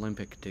of the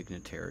Olympic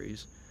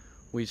dignitaries,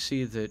 we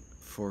see that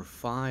for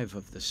 5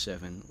 of the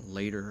 7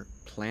 later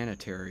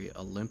planetary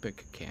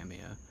Olympic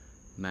kamea,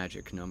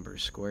 magic number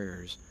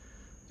squares,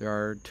 there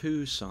are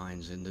 2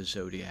 signs in the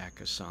zodiac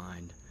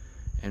assigned,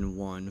 and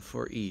 1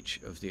 for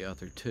each of the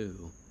other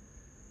 2.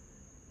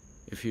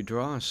 If you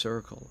draw a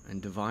circle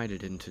and divide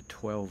it into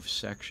 12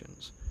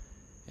 sections,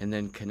 and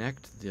then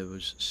connect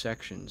those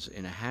sections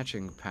in a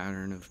hatching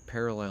pattern of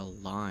parallel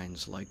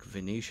lines like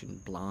Venetian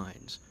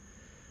blinds,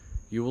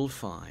 you will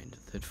find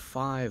that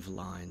 5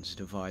 lines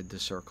divide the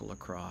circle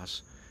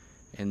across,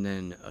 and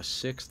then a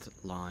 6th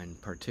line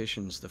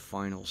partitions the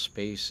final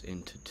space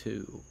into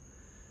 2.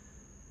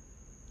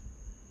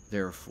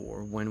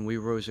 Therefore, when we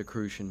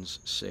Rosicrucians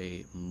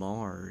say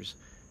Mars,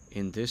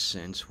 in this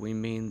sense we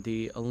mean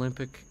the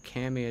Olympic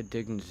kamea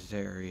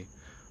dignitary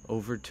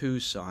over 2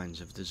 signs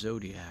of the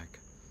zodiac.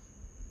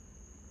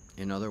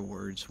 In other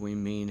words, we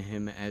mean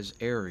him as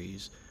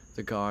Aries,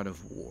 the god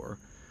of war,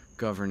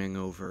 governing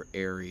over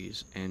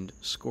Aries and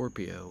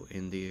Scorpio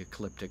in the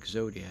ecliptic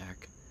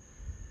zodiac.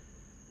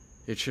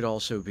 It should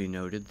also be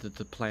noted that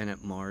the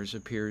planet Mars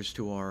appears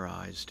to our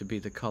eyes to be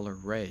the color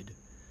red.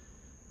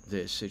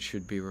 This, it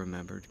should be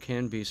remembered,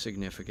 can be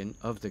significant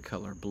of the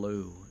color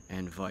blue,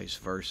 and vice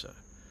versa.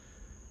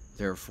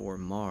 Therefore,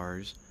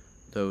 Mars,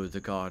 though the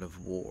god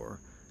of war,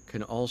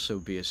 can also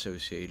be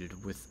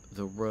associated with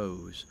the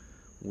rose,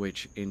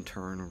 which in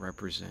turn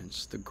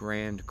represents the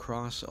grand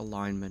cross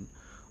alignment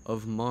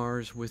of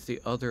Mars with the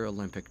other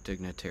Olympic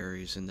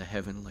dignitaries in the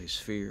heavenly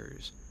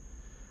spheres.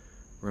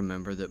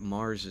 Remember that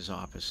Mars's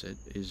opposite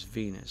is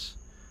Venus,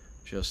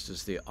 just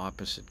as the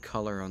opposite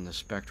color on the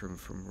spectrum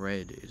from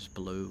red is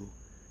blue,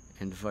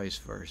 and vice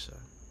versa.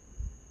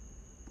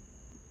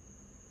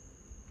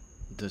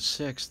 The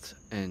 6th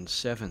and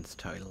 7th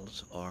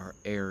titles are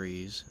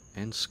Aries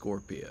and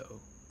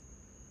Scorpio.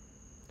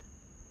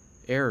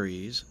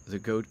 Aries, the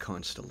goat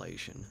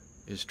constellation,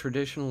 is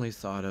traditionally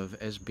thought of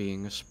as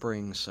being a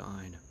spring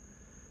sign.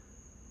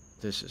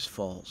 This is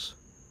false.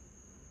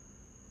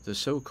 The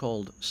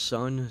so-called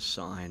sun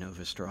sign of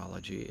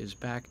astrology is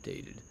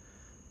backdated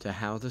to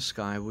how the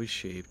sky was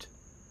shaped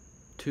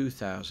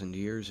 2,000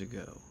 years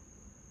ago.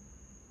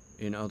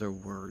 In other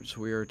words,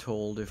 we are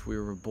told if we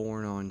were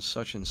born on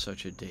such and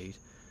such a date,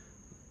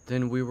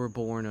 then we were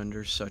born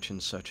under such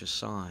and such a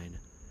sign.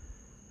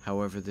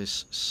 However,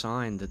 this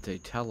sign that they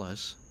tell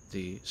us,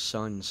 the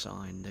sun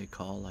sign they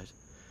call it,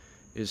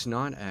 is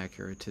not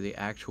accurate to the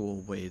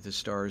actual way the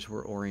stars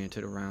were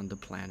oriented around the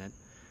planet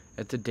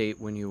at the date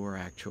when you were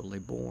actually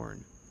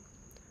born.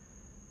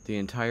 The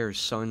entire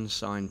sun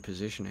sign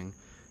positioning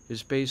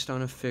is based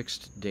on a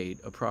fixed date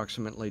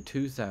approximately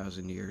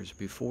 2,000 years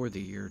before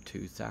the year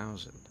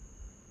 2000.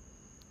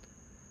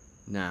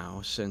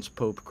 Now, since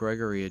Pope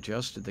Gregory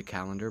adjusted the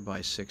calendar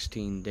by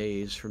 16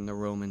 days from the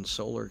Roman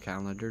solar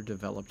calendar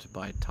developed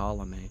by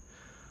Ptolemy,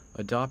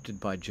 adopted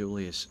by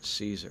Julius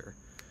Caesar,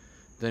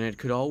 then it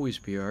could always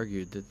be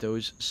argued that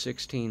those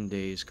 16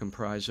 days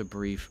comprise a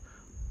brief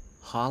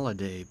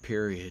holiday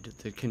period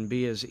that can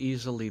be as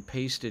easily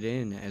pasted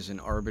in as an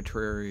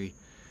arbitrary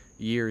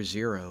year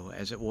 0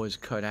 as it was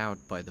cut out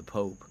by the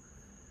Pope.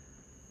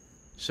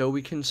 So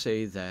we can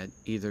say that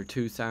either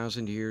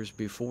 2,000 years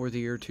before the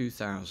year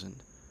 2000,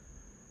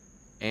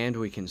 and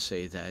we can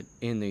say that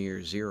in the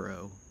year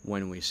 0,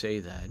 when we say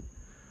that,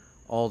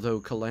 although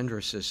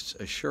calendricists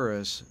assure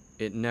us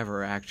it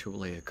never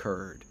actually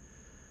occurred.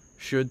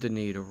 Should the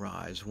need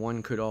arise,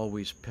 one could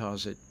always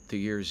posit the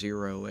year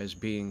 0 as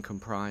being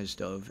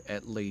comprised of,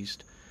 at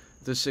least,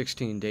 the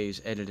 16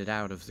 days edited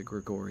out of the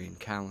Gregorian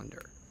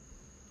calendar.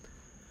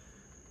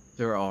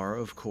 There are,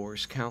 of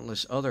course,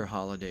 countless other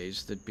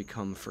holidays that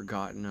become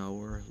forgotten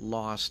or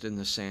lost in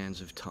the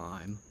sands of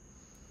time.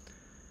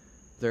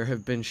 There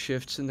have been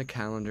shifts in the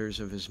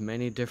calendars of as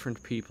many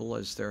different people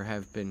as there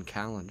have been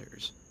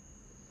calendars.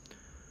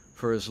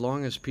 For as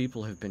long as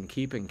people have been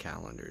keeping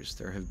calendars,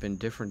 there have been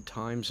different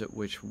times at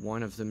which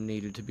one of them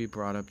needed to be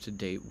brought up to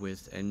date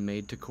with and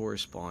made to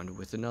correspond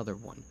with another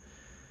one,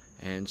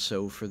 and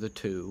so for the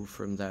two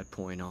from that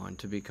point on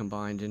to be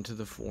combined into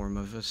the form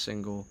of a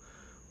single,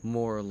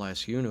 more or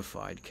less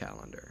unified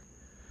calendar.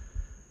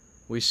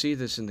 We see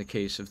this in the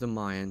case of the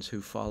Mayans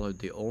who followed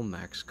the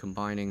Olmecs,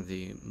 combining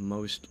the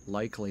most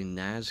likely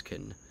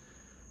Nazcan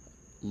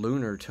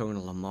lunar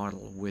tonal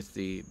model with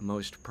the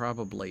most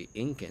probably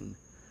Incan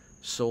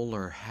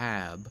solar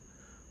Hab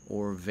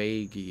or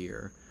vague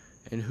year,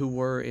 and who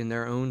were in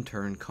their own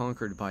turn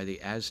conquered by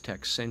the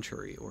Aztec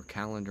century or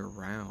calendar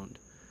round.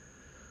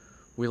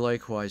 We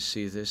likewise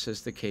see this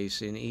as the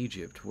case in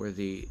Egypt, where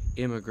the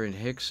immigrant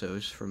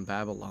Hyksos from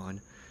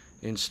Babylon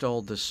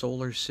installed the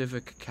solar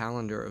civic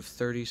calendar of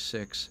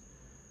 36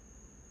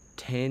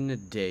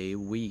 10-day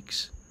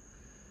weeks.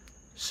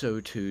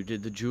 So too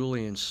did the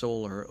Julian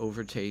solar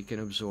overtake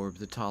and absorb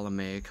the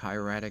Ptolemaic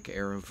hieratic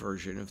era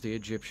version of the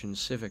Egyptian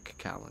civic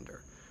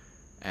calendar,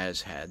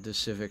 as had the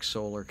civic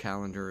solar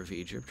calendar of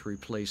Egypt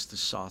replaced the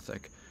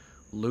Sothic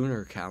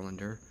lunar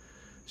calendar.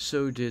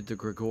 So did the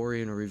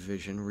Gregorian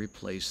revision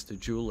replace the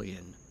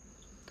Julian.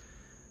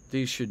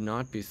 These should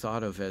not be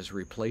thought of as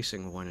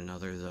replacing one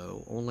another,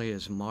 though, only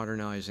as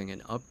modernizing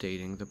and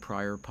updating the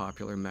prior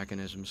popular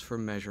mechanisms for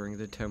measuring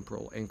the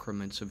temporal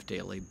increments of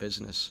daily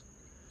business.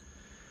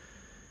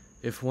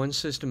 If one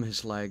system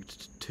has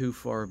lagged too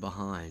far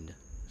behind,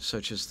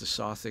 such as the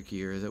Sothic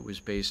year that was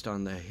based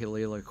on the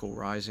Heliacal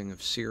rising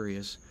of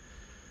Sirius,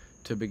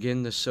 to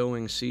begin the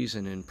sowing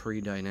season in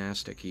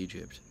pre-dynastic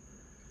Egypt,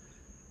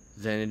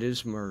 then it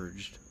is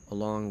merged,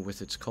 along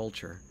with its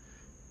culture,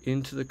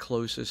 into the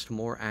closest,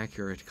 more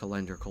accurate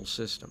calendrical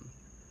system.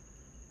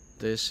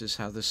 This is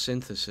how the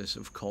synthesis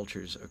of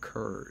cultures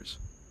occurs.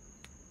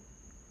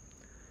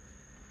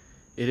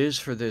 It is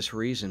for this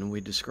reason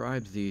we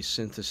describe the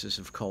synthesis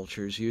of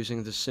cultures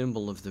using the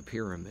symbol of the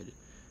pyramid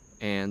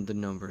and the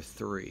number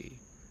 3.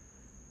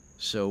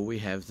 So we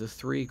have the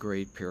 3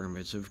 great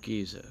pyramids of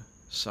Giza,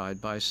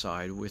 side by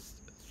side with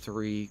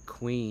 3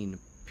 queen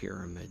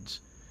pyramids.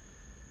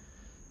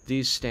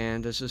 These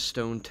stand as a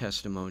stone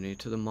testimony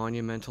to the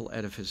monumental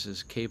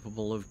edifices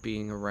capable of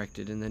being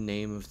erected in the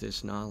name of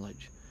this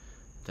knowledge,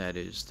 that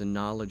is, the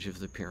knowledge of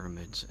the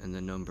pyramids and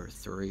the number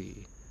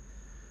 3.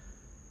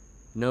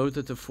 Know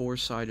that the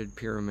 4-sided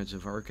pyramids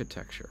of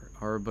architecture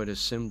are but a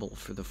symbol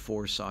for the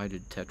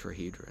 4-sided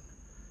tetrahedron.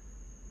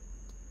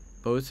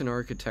 Both an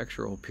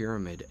architectural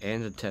pyramid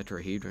and a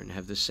tetrahedron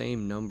have the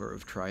same number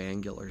of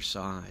triangular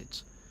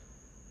sides.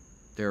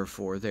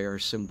 Therefore, they are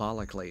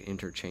symbolically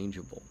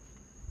interchangeable.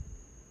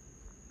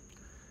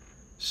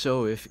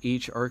 So if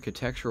each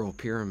architectural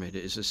pyramid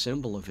is a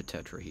symbol of a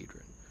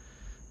tetrahedron,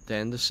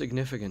 then the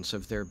significance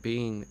of there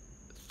being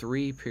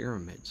 3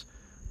 pyramids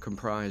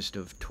comprised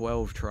of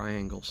 12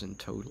 triangles in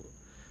total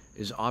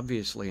is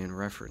obviously in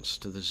reference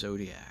to the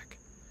zodiac.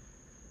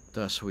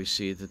 Thus we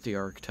see that the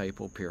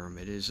archetypal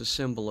pyramid is a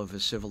symbol of a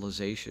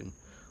civilization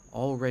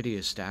already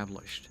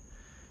established,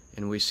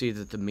 and we see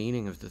that the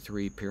meaning of the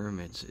 3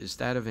 pyramids is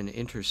that of an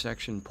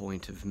intersection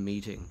point of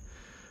meeting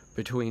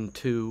between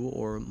 2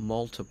 or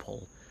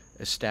multiple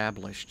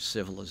established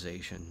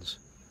civilizations.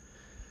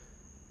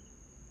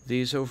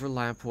 These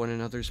overlap one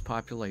another's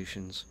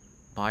populations,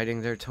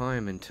 biding their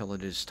time until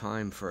it is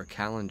time for a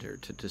calendar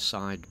to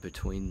decide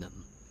between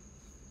them.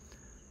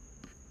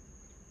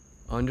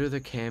 Under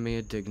the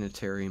Kamea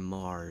dignitary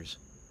Mars,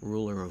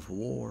 ruler of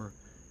war,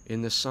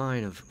 in the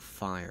sign of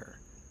fire,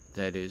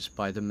 that is,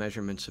 by the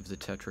measurements of the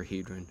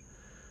tetrahedron,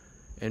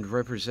 and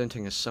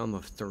representing a sum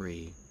of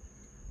 3,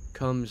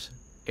 comes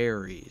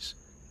Aries,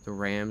 the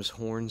ram's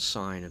horn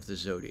sign of the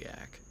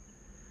zodiac.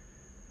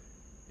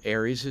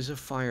 Aries is a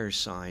fire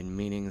sign,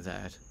 meaning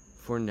that,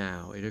 for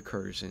now, it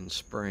occurs in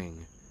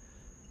spring.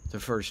 The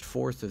first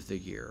fourth of the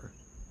year,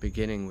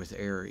 beginning with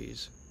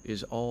Aries,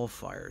 is all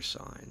fire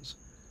signs.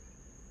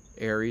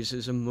 Aries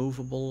is a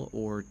movable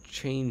or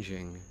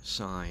changing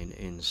sign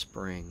in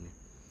spring.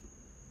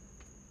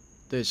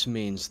 This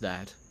means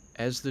that,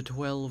 as the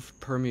 12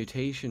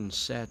 permutation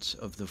sets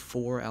of the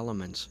 4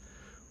 elements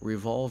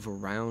revolve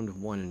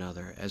around one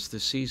another as the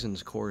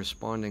seasons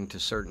corresponding to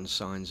certain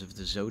signs of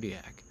the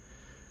zodiac,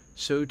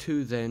 so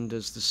too then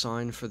does the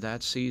sign for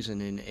that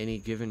season in any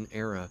given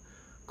era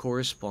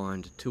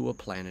correspond to a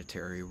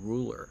planetary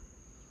ruler.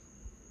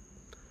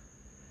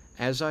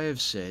 As I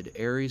have said,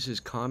 Aries is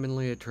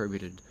commonly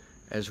attributed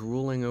as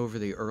ruling over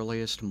the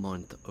earliest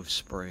month of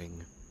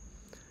spring.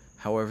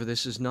 However,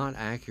 this is not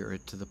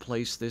accurate to the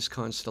place this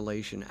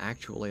constellation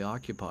actually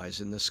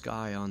occupies in the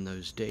sky on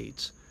those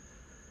dates.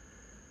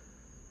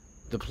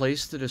 The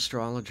place that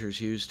astrologers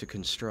use to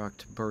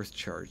construct birth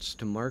charts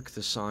to mark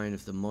the sign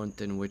of the month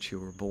in which you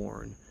were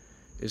born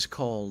is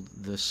called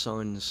the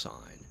sun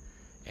sign,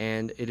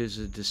 and it is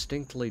a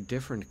distinctly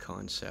different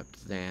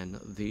concept than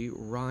the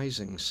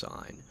rising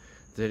sign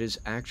that is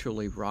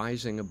actually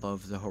rising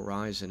above the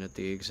horizon at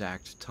the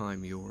exact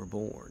time you were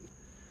born.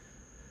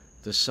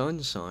 The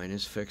sun sign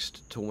is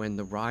fixed to when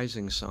the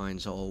rising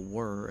signs all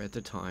were at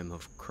the time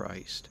of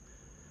Christ.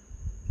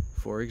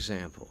 For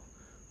example,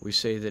 we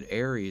say that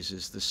Aries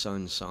is the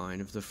sun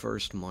sign of the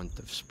first month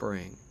of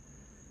spring.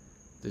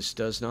 This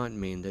does not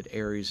mean that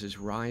Aries is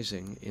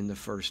rising in the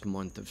first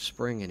month of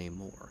spring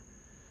anymore.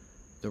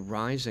 The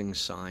rising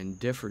sign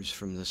differs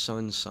from the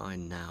sun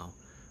sign now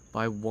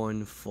by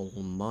 1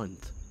 full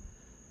month.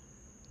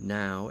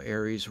 Now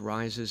Aries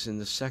rises in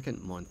the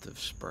second month of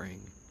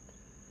spring.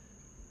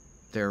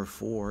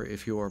 Therefore,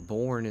 if you are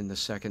born in the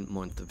second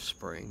month of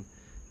spring,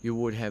 you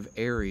would have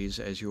Aries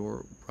as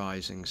your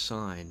rising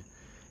sign,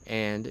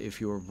 and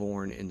if you are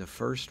born in the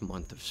first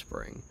month of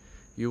spring,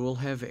 you will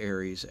have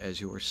Aries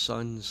as your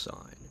sun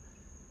sign.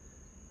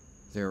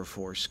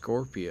 Therefore,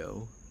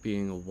 Scorpio,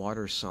 being a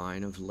water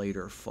sign of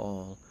later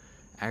fall,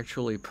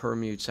 actually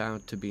permutes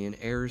out to be an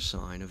air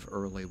sign of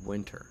early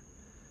winter.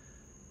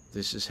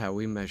 This is how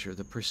we measure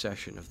the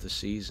precession of the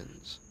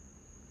seasons.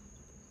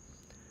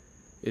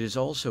 It is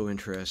also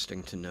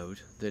interesting to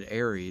note that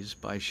Aries,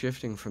 by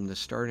shifting from the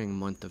starting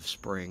month of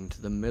spring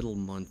to the middle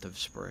month of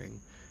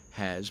spring,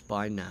 has,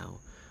 by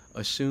now,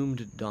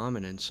 assumed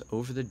dominance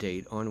over the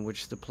date on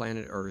which the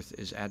planet Earth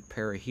is at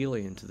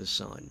perihelion to the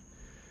Sun,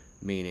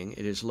 meaning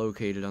it is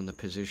located on the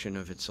position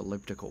of its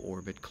elliptical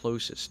orbit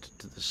closest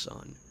to the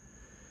Sun.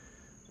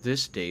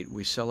 This date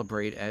we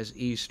celebrate as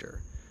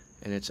Easter,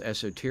 and its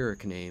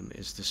esoteric name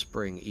is the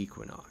spring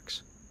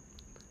equinox.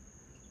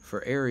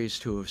 For Aries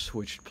to have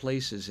switched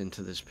places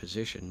into this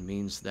position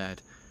means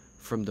that,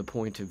 from the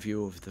point of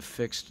view of the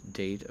fixed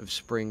date of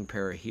spring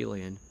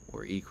perihelion,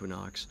 or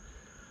equinox,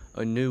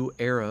 a new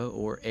era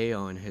or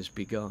aeon has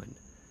begun,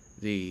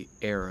 the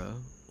era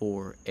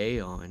or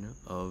aeon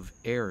of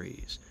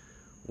Aries,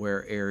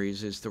 where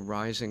Aries is the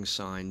rising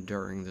sign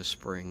during the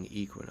spring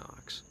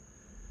equinox.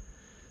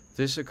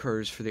 This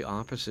occurs for the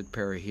opposite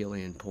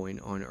perihelion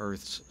point on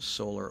Earth's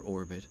solar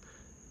orbit,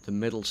 the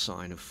middle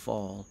sign of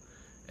fall,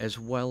 as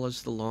well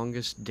as the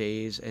longest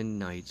days and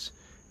nights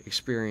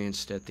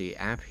experienced at the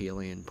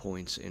aphelion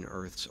points in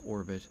Earth's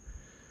orbit,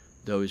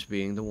 those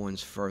being the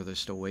ones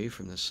furthest away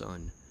from the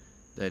Sun,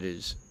 that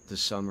is, the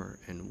summer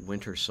and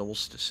winter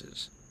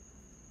solstices.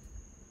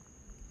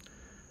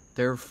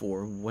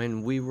 Therefore,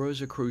 when we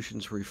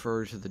Rosicrucians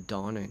refer to the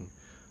dawning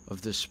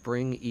of the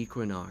spring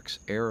equinox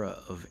era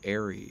of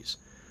Aries,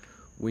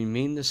 we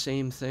mean the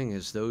same thing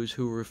as those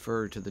who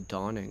refer to the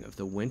dawning of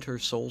the winter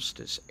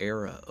solstice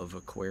era of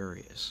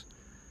Aquarius.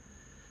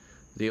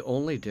 The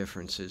only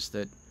difference is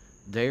that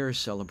they are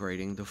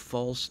celebrating the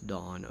false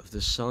dawn of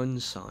the sun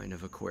sign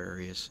of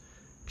Aquarius,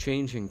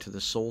 changing to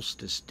the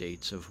solstice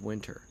dates of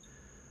winter,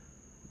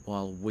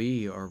 while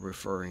we are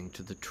referring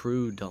to the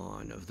true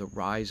dawn of the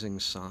rising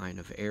sign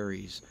of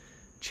Aries,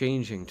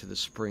 changing to the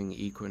spring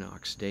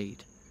equinox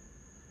date.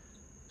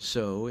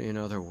 So, in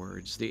other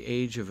words, the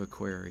age of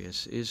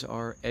Aquarius is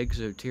our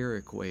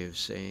exoteric way of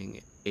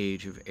saying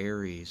age of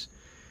Aries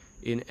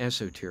in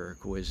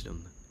esoteric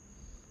wisdom.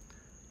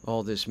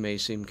 All this may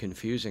seem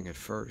confusing at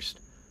first,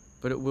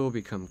 but it will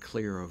become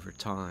clear over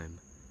time.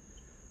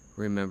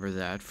 Remember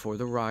that for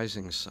the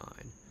rising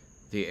sign,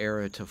 the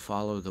era to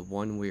follow the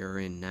one we are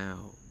in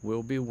now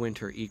will be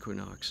winter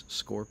equinox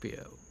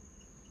Scorpio.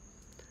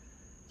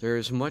 There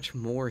is much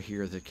more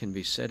here that can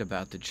be said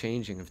about the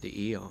changing of the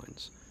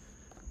eons.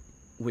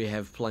 We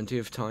have plenty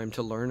of time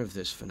to learn of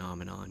this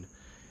phenomenon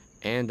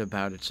and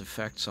about its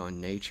effects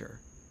on nature.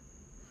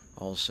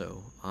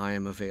 Also, I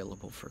am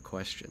available for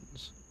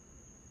questions.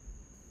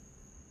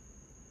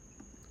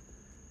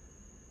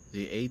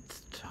 The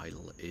 8th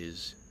title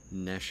is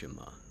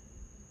Neschemah.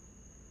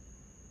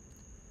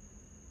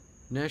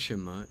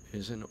 Neschemah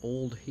is an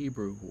old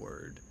Hebrew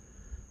word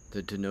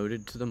that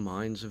denoted to the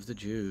minds of the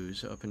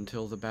Jews up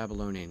until the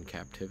Babylonian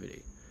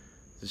captivity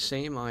the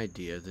same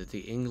idea that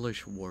the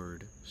English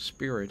word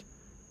spirit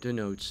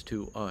denotes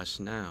to us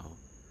now.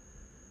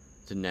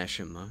 The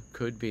Neschemah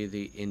could be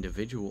the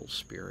individual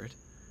spirit,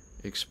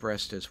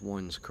 expressed as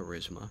one's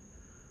charisma,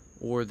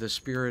 or the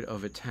spirit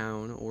of a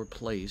town or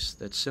place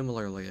that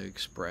similarly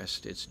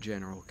expressed its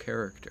general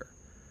character.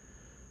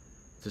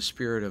 The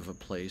spirit of a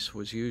place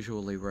was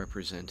usually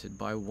represented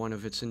by one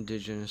of its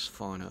indigenous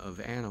fauna of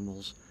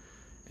animals,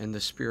 and the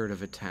spirit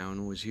of a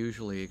town was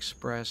usually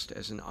expressed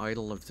as an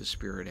idol of the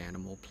spirit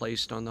animal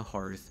placed on the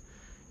hearth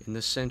in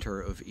the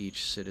center of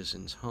each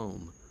citizen's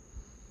home.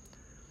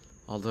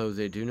 Although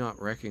they do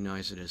not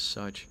recognize it as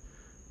such,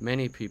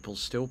 many people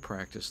still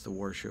practice the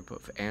worship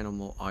of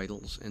animal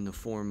idols in the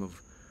form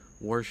of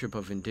worship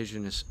of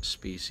indigenous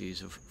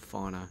species of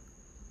fauna.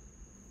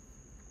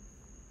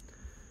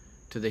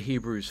 To the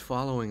Hebrews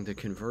following the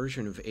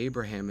conversion of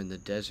Abraham in the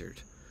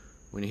desert,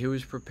 when he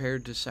was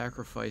prepared to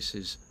sacrifice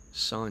his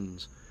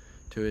sons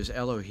to his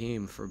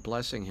Elohim for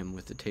blessing him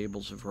with the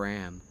tables of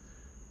Ram,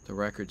 the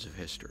records of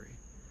history,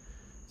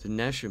 the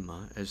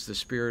Neschemah, as the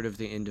spirit of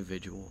the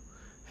individual,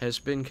 has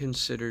been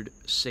considered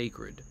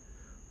sacred,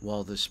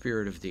 while the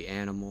spirit of the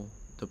animal,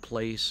 the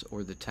place,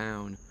 or the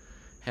town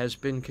has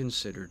been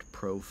considered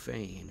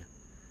profane.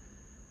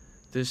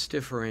 This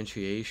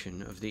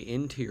differentiation of the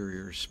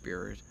interior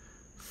spirit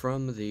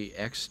from the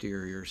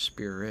exterior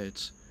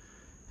spirits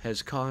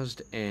has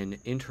caused an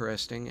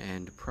interesting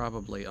and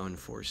probably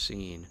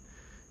unforeseen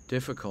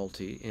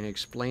difficulty in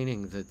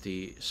explaining that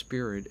the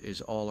spirit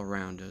is all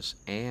around us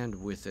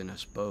and within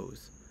us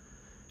both.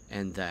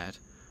 and that,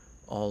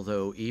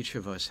 although each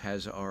of us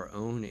has our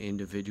own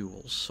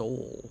individual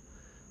soul,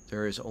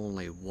 there is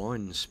only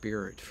one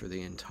spirit for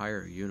the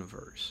entire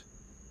universe.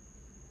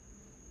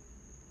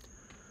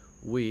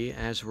 We,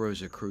 as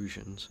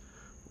Rosicrucians,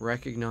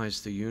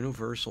 recognize the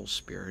universal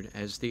spirit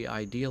as the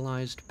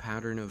idealized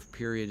pattern of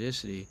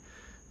periodicity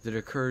that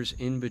occurs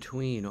in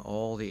between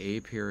all the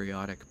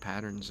aperiodic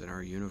patterns in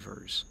our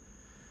universe.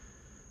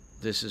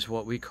 This is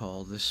what we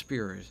call the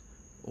spirit,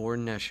 or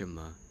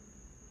Neschemah,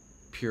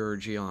 pure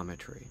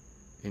geometry,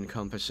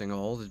 encompassing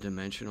all the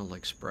dimensional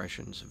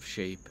expressions of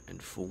shape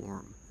and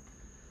form.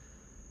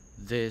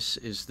 This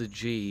is the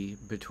G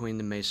between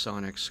the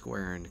Masonic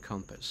square and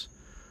compass,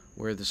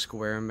 where the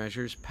square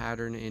measures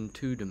pattern in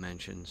 2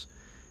 dimensions,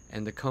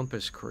 and the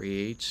compass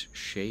creates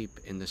shape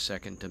in the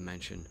 2nd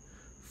dimension,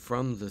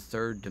 from the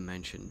 3rd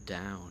dimension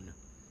down.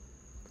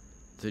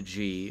 The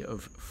G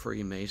of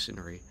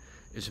Freemasonry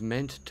is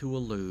meant to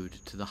allude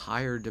to the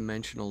higher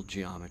dimensional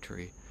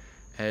geometry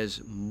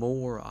as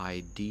more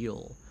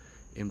ideal,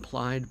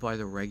 implied by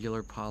the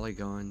regular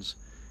polygons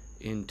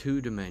in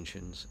 2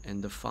 dimensions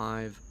and the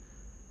 5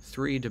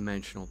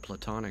 3-dimensional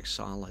Platonic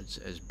solids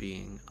as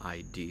being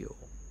ideal.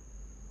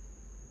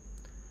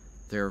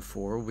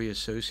 Therefore, we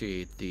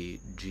associate the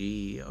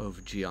G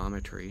of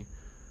geometry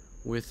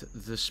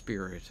with the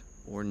spirit,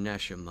 or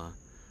Neschemah,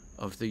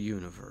 of the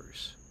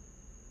universe.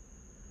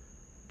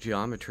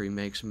 Geometry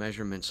makes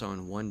measurements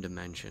on 1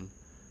 dimension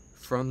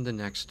from the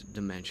next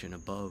dimension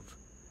above.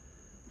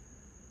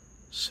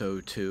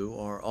 So too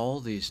are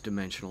all these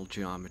dimensional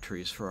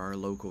geometries for our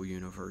local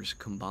universe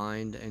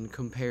combined and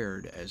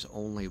compared as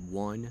only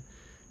one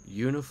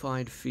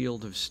unified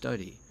field of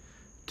study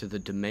to the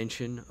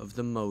dimension of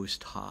the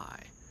Most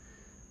High,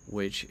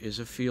 which is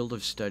a field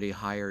of study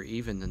higher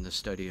even than the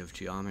study of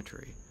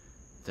geometry,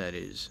 that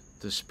is,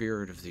 the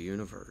spirit of the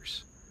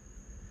universe.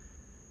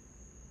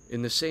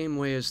 In the same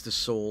way as the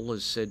soul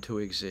is said to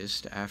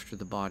exist after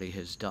the body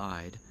has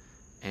died,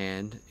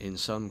 and, in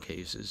some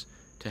cases,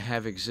 to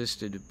have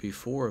existed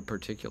before a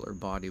particular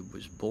body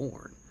was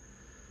born,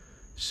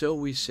 so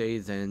we say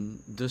then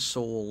the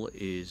soul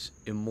is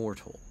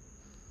immortal.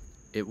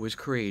 It was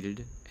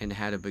created and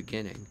had a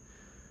beginning,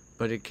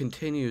 but it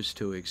continues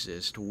to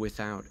exist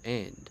without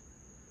end.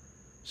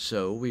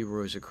 So we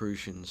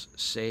Rosicrucians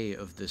say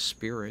of the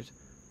spirit,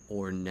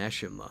 or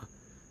Neschemah,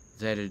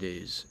 that it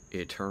is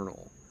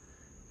eternal.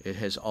 It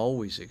has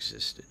always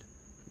existed,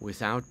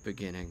 without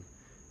beginning,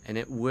 and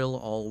it will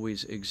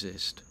always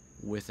exist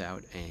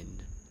without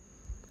end.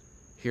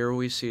 Here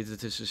we see that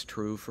this is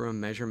true for a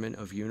measurement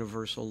of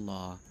universal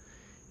law,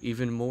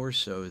 even more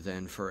so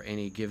than for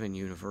any given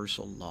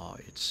universal law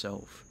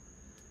itself.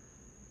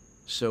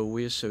 So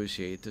we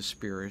associate the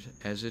spirit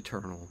as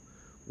eternal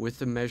with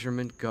the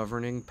measurement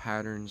governing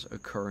patterns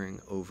occurring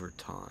over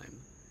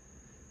time.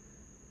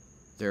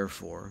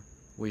 Therefore,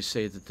 we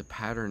say that the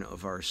pattern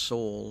of our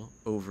soul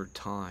over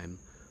time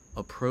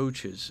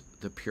approaches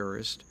the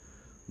purest,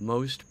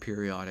 most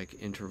periodic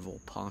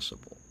interval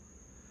possible.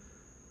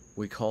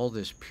 We call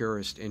this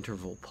purest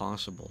interval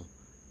possible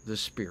the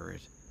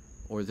spirit,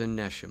 or the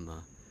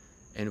Neschemah,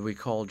 and we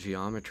call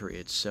geometry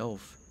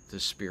itself the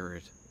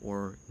spirit,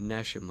 or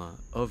Neschemah,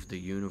 of the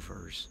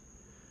universe.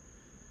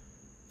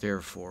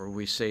 Therefore,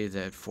 we say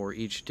that for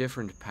each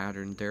different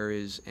pattern there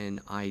is an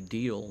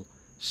ideal,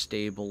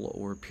 stable,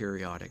 or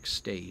periodic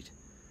state.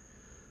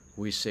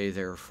 We say,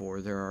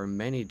 therefore, there are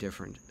many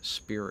different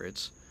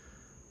spirits,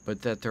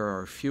 but that there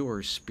are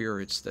fewer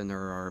spirits than there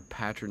are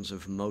patterns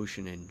of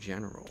motion in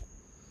general.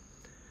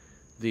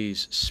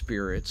 These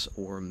spirits,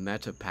 or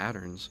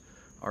meta-patterns,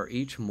 are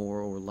each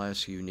more or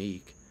less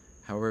unique.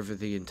 However,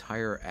 the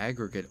entire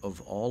aggregate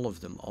of all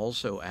of them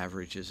also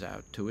averages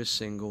out to a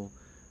single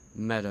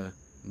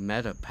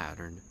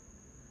meta-pattern.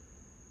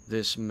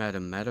 This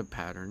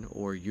meta-pattern,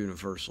 or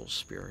universal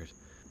spirit,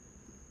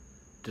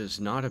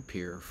 does not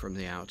appear from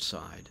the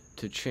outside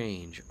to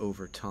change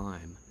over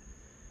time.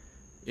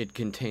 It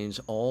contains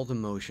all the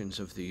motions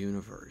of the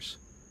universe,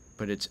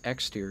 but its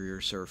exterior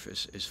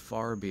surface is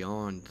far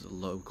beyond the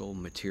local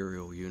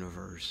material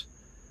universe.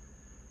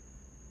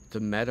 The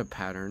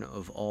meta-pattern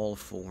of all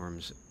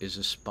forms is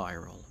a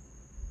spiral.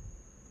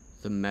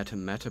 The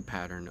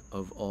meta-pattern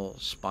of all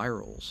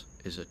spirals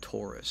is a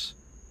torus.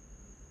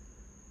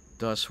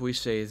 Thus we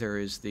say there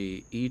is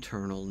the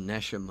eternal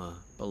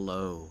Neschemah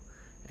below,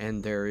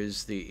 and there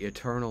is the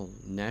eternal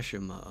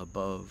Neschemah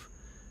above,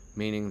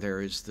 meaning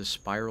there is the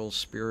spiral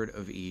spirit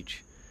of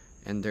each,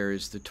 and there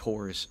is the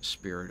torus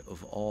spirit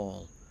of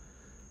all,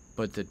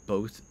 but that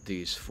both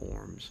these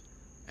forms,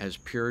 as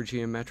pure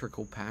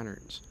geometrical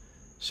patterns,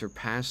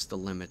 surpass the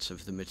limits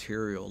of the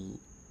material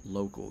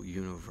local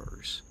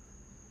universe.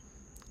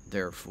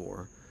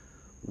 Therefore,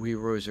 we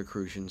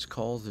Rosicrucians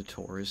call the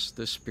torus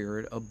the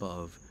spirit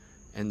above,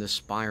 and the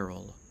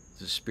spiral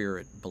the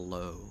spirit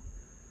below.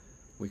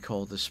 We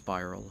call the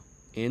spiral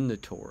in the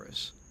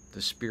torus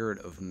the spirit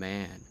of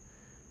man,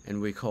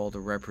 and we call the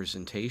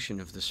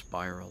representation of the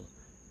spiral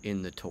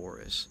in the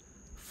torus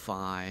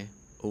phi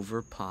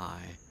over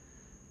pi,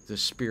 the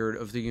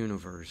spirit of the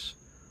universe,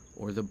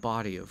 or the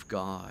body of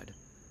God,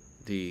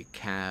 the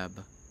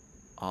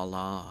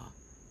Kab-Allah,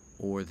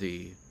 or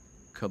the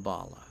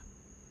Kabbalah.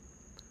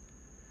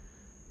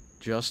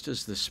 Just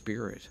as the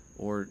spirit,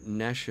 or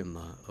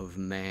Neschemah, of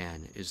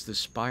man is the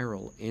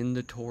spiral in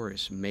the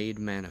torus made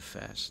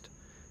manifest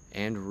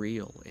and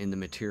real in the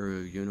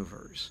material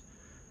universe,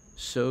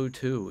 so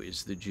too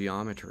is the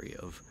geometry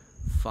of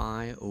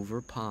phi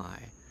over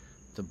pi,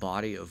 the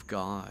body of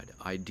God,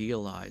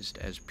 idealized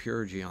as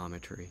pure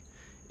geometry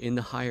in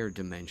the higher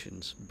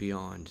dimensions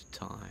beyond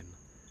time.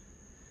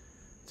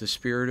 The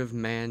spirit of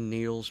man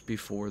kneels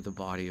before the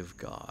body of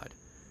God,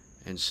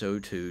 and so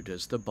too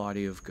does the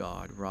body of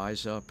God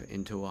rise up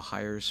into a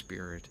higher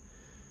spirit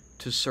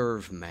to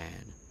serve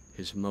man,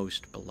 his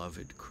most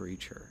beloved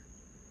creature.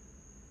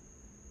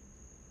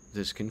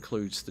 This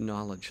concludes the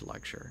knowledge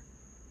lecture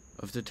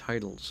of the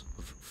titles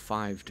of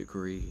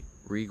 5-degree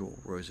Regal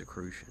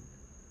Rosicrucian.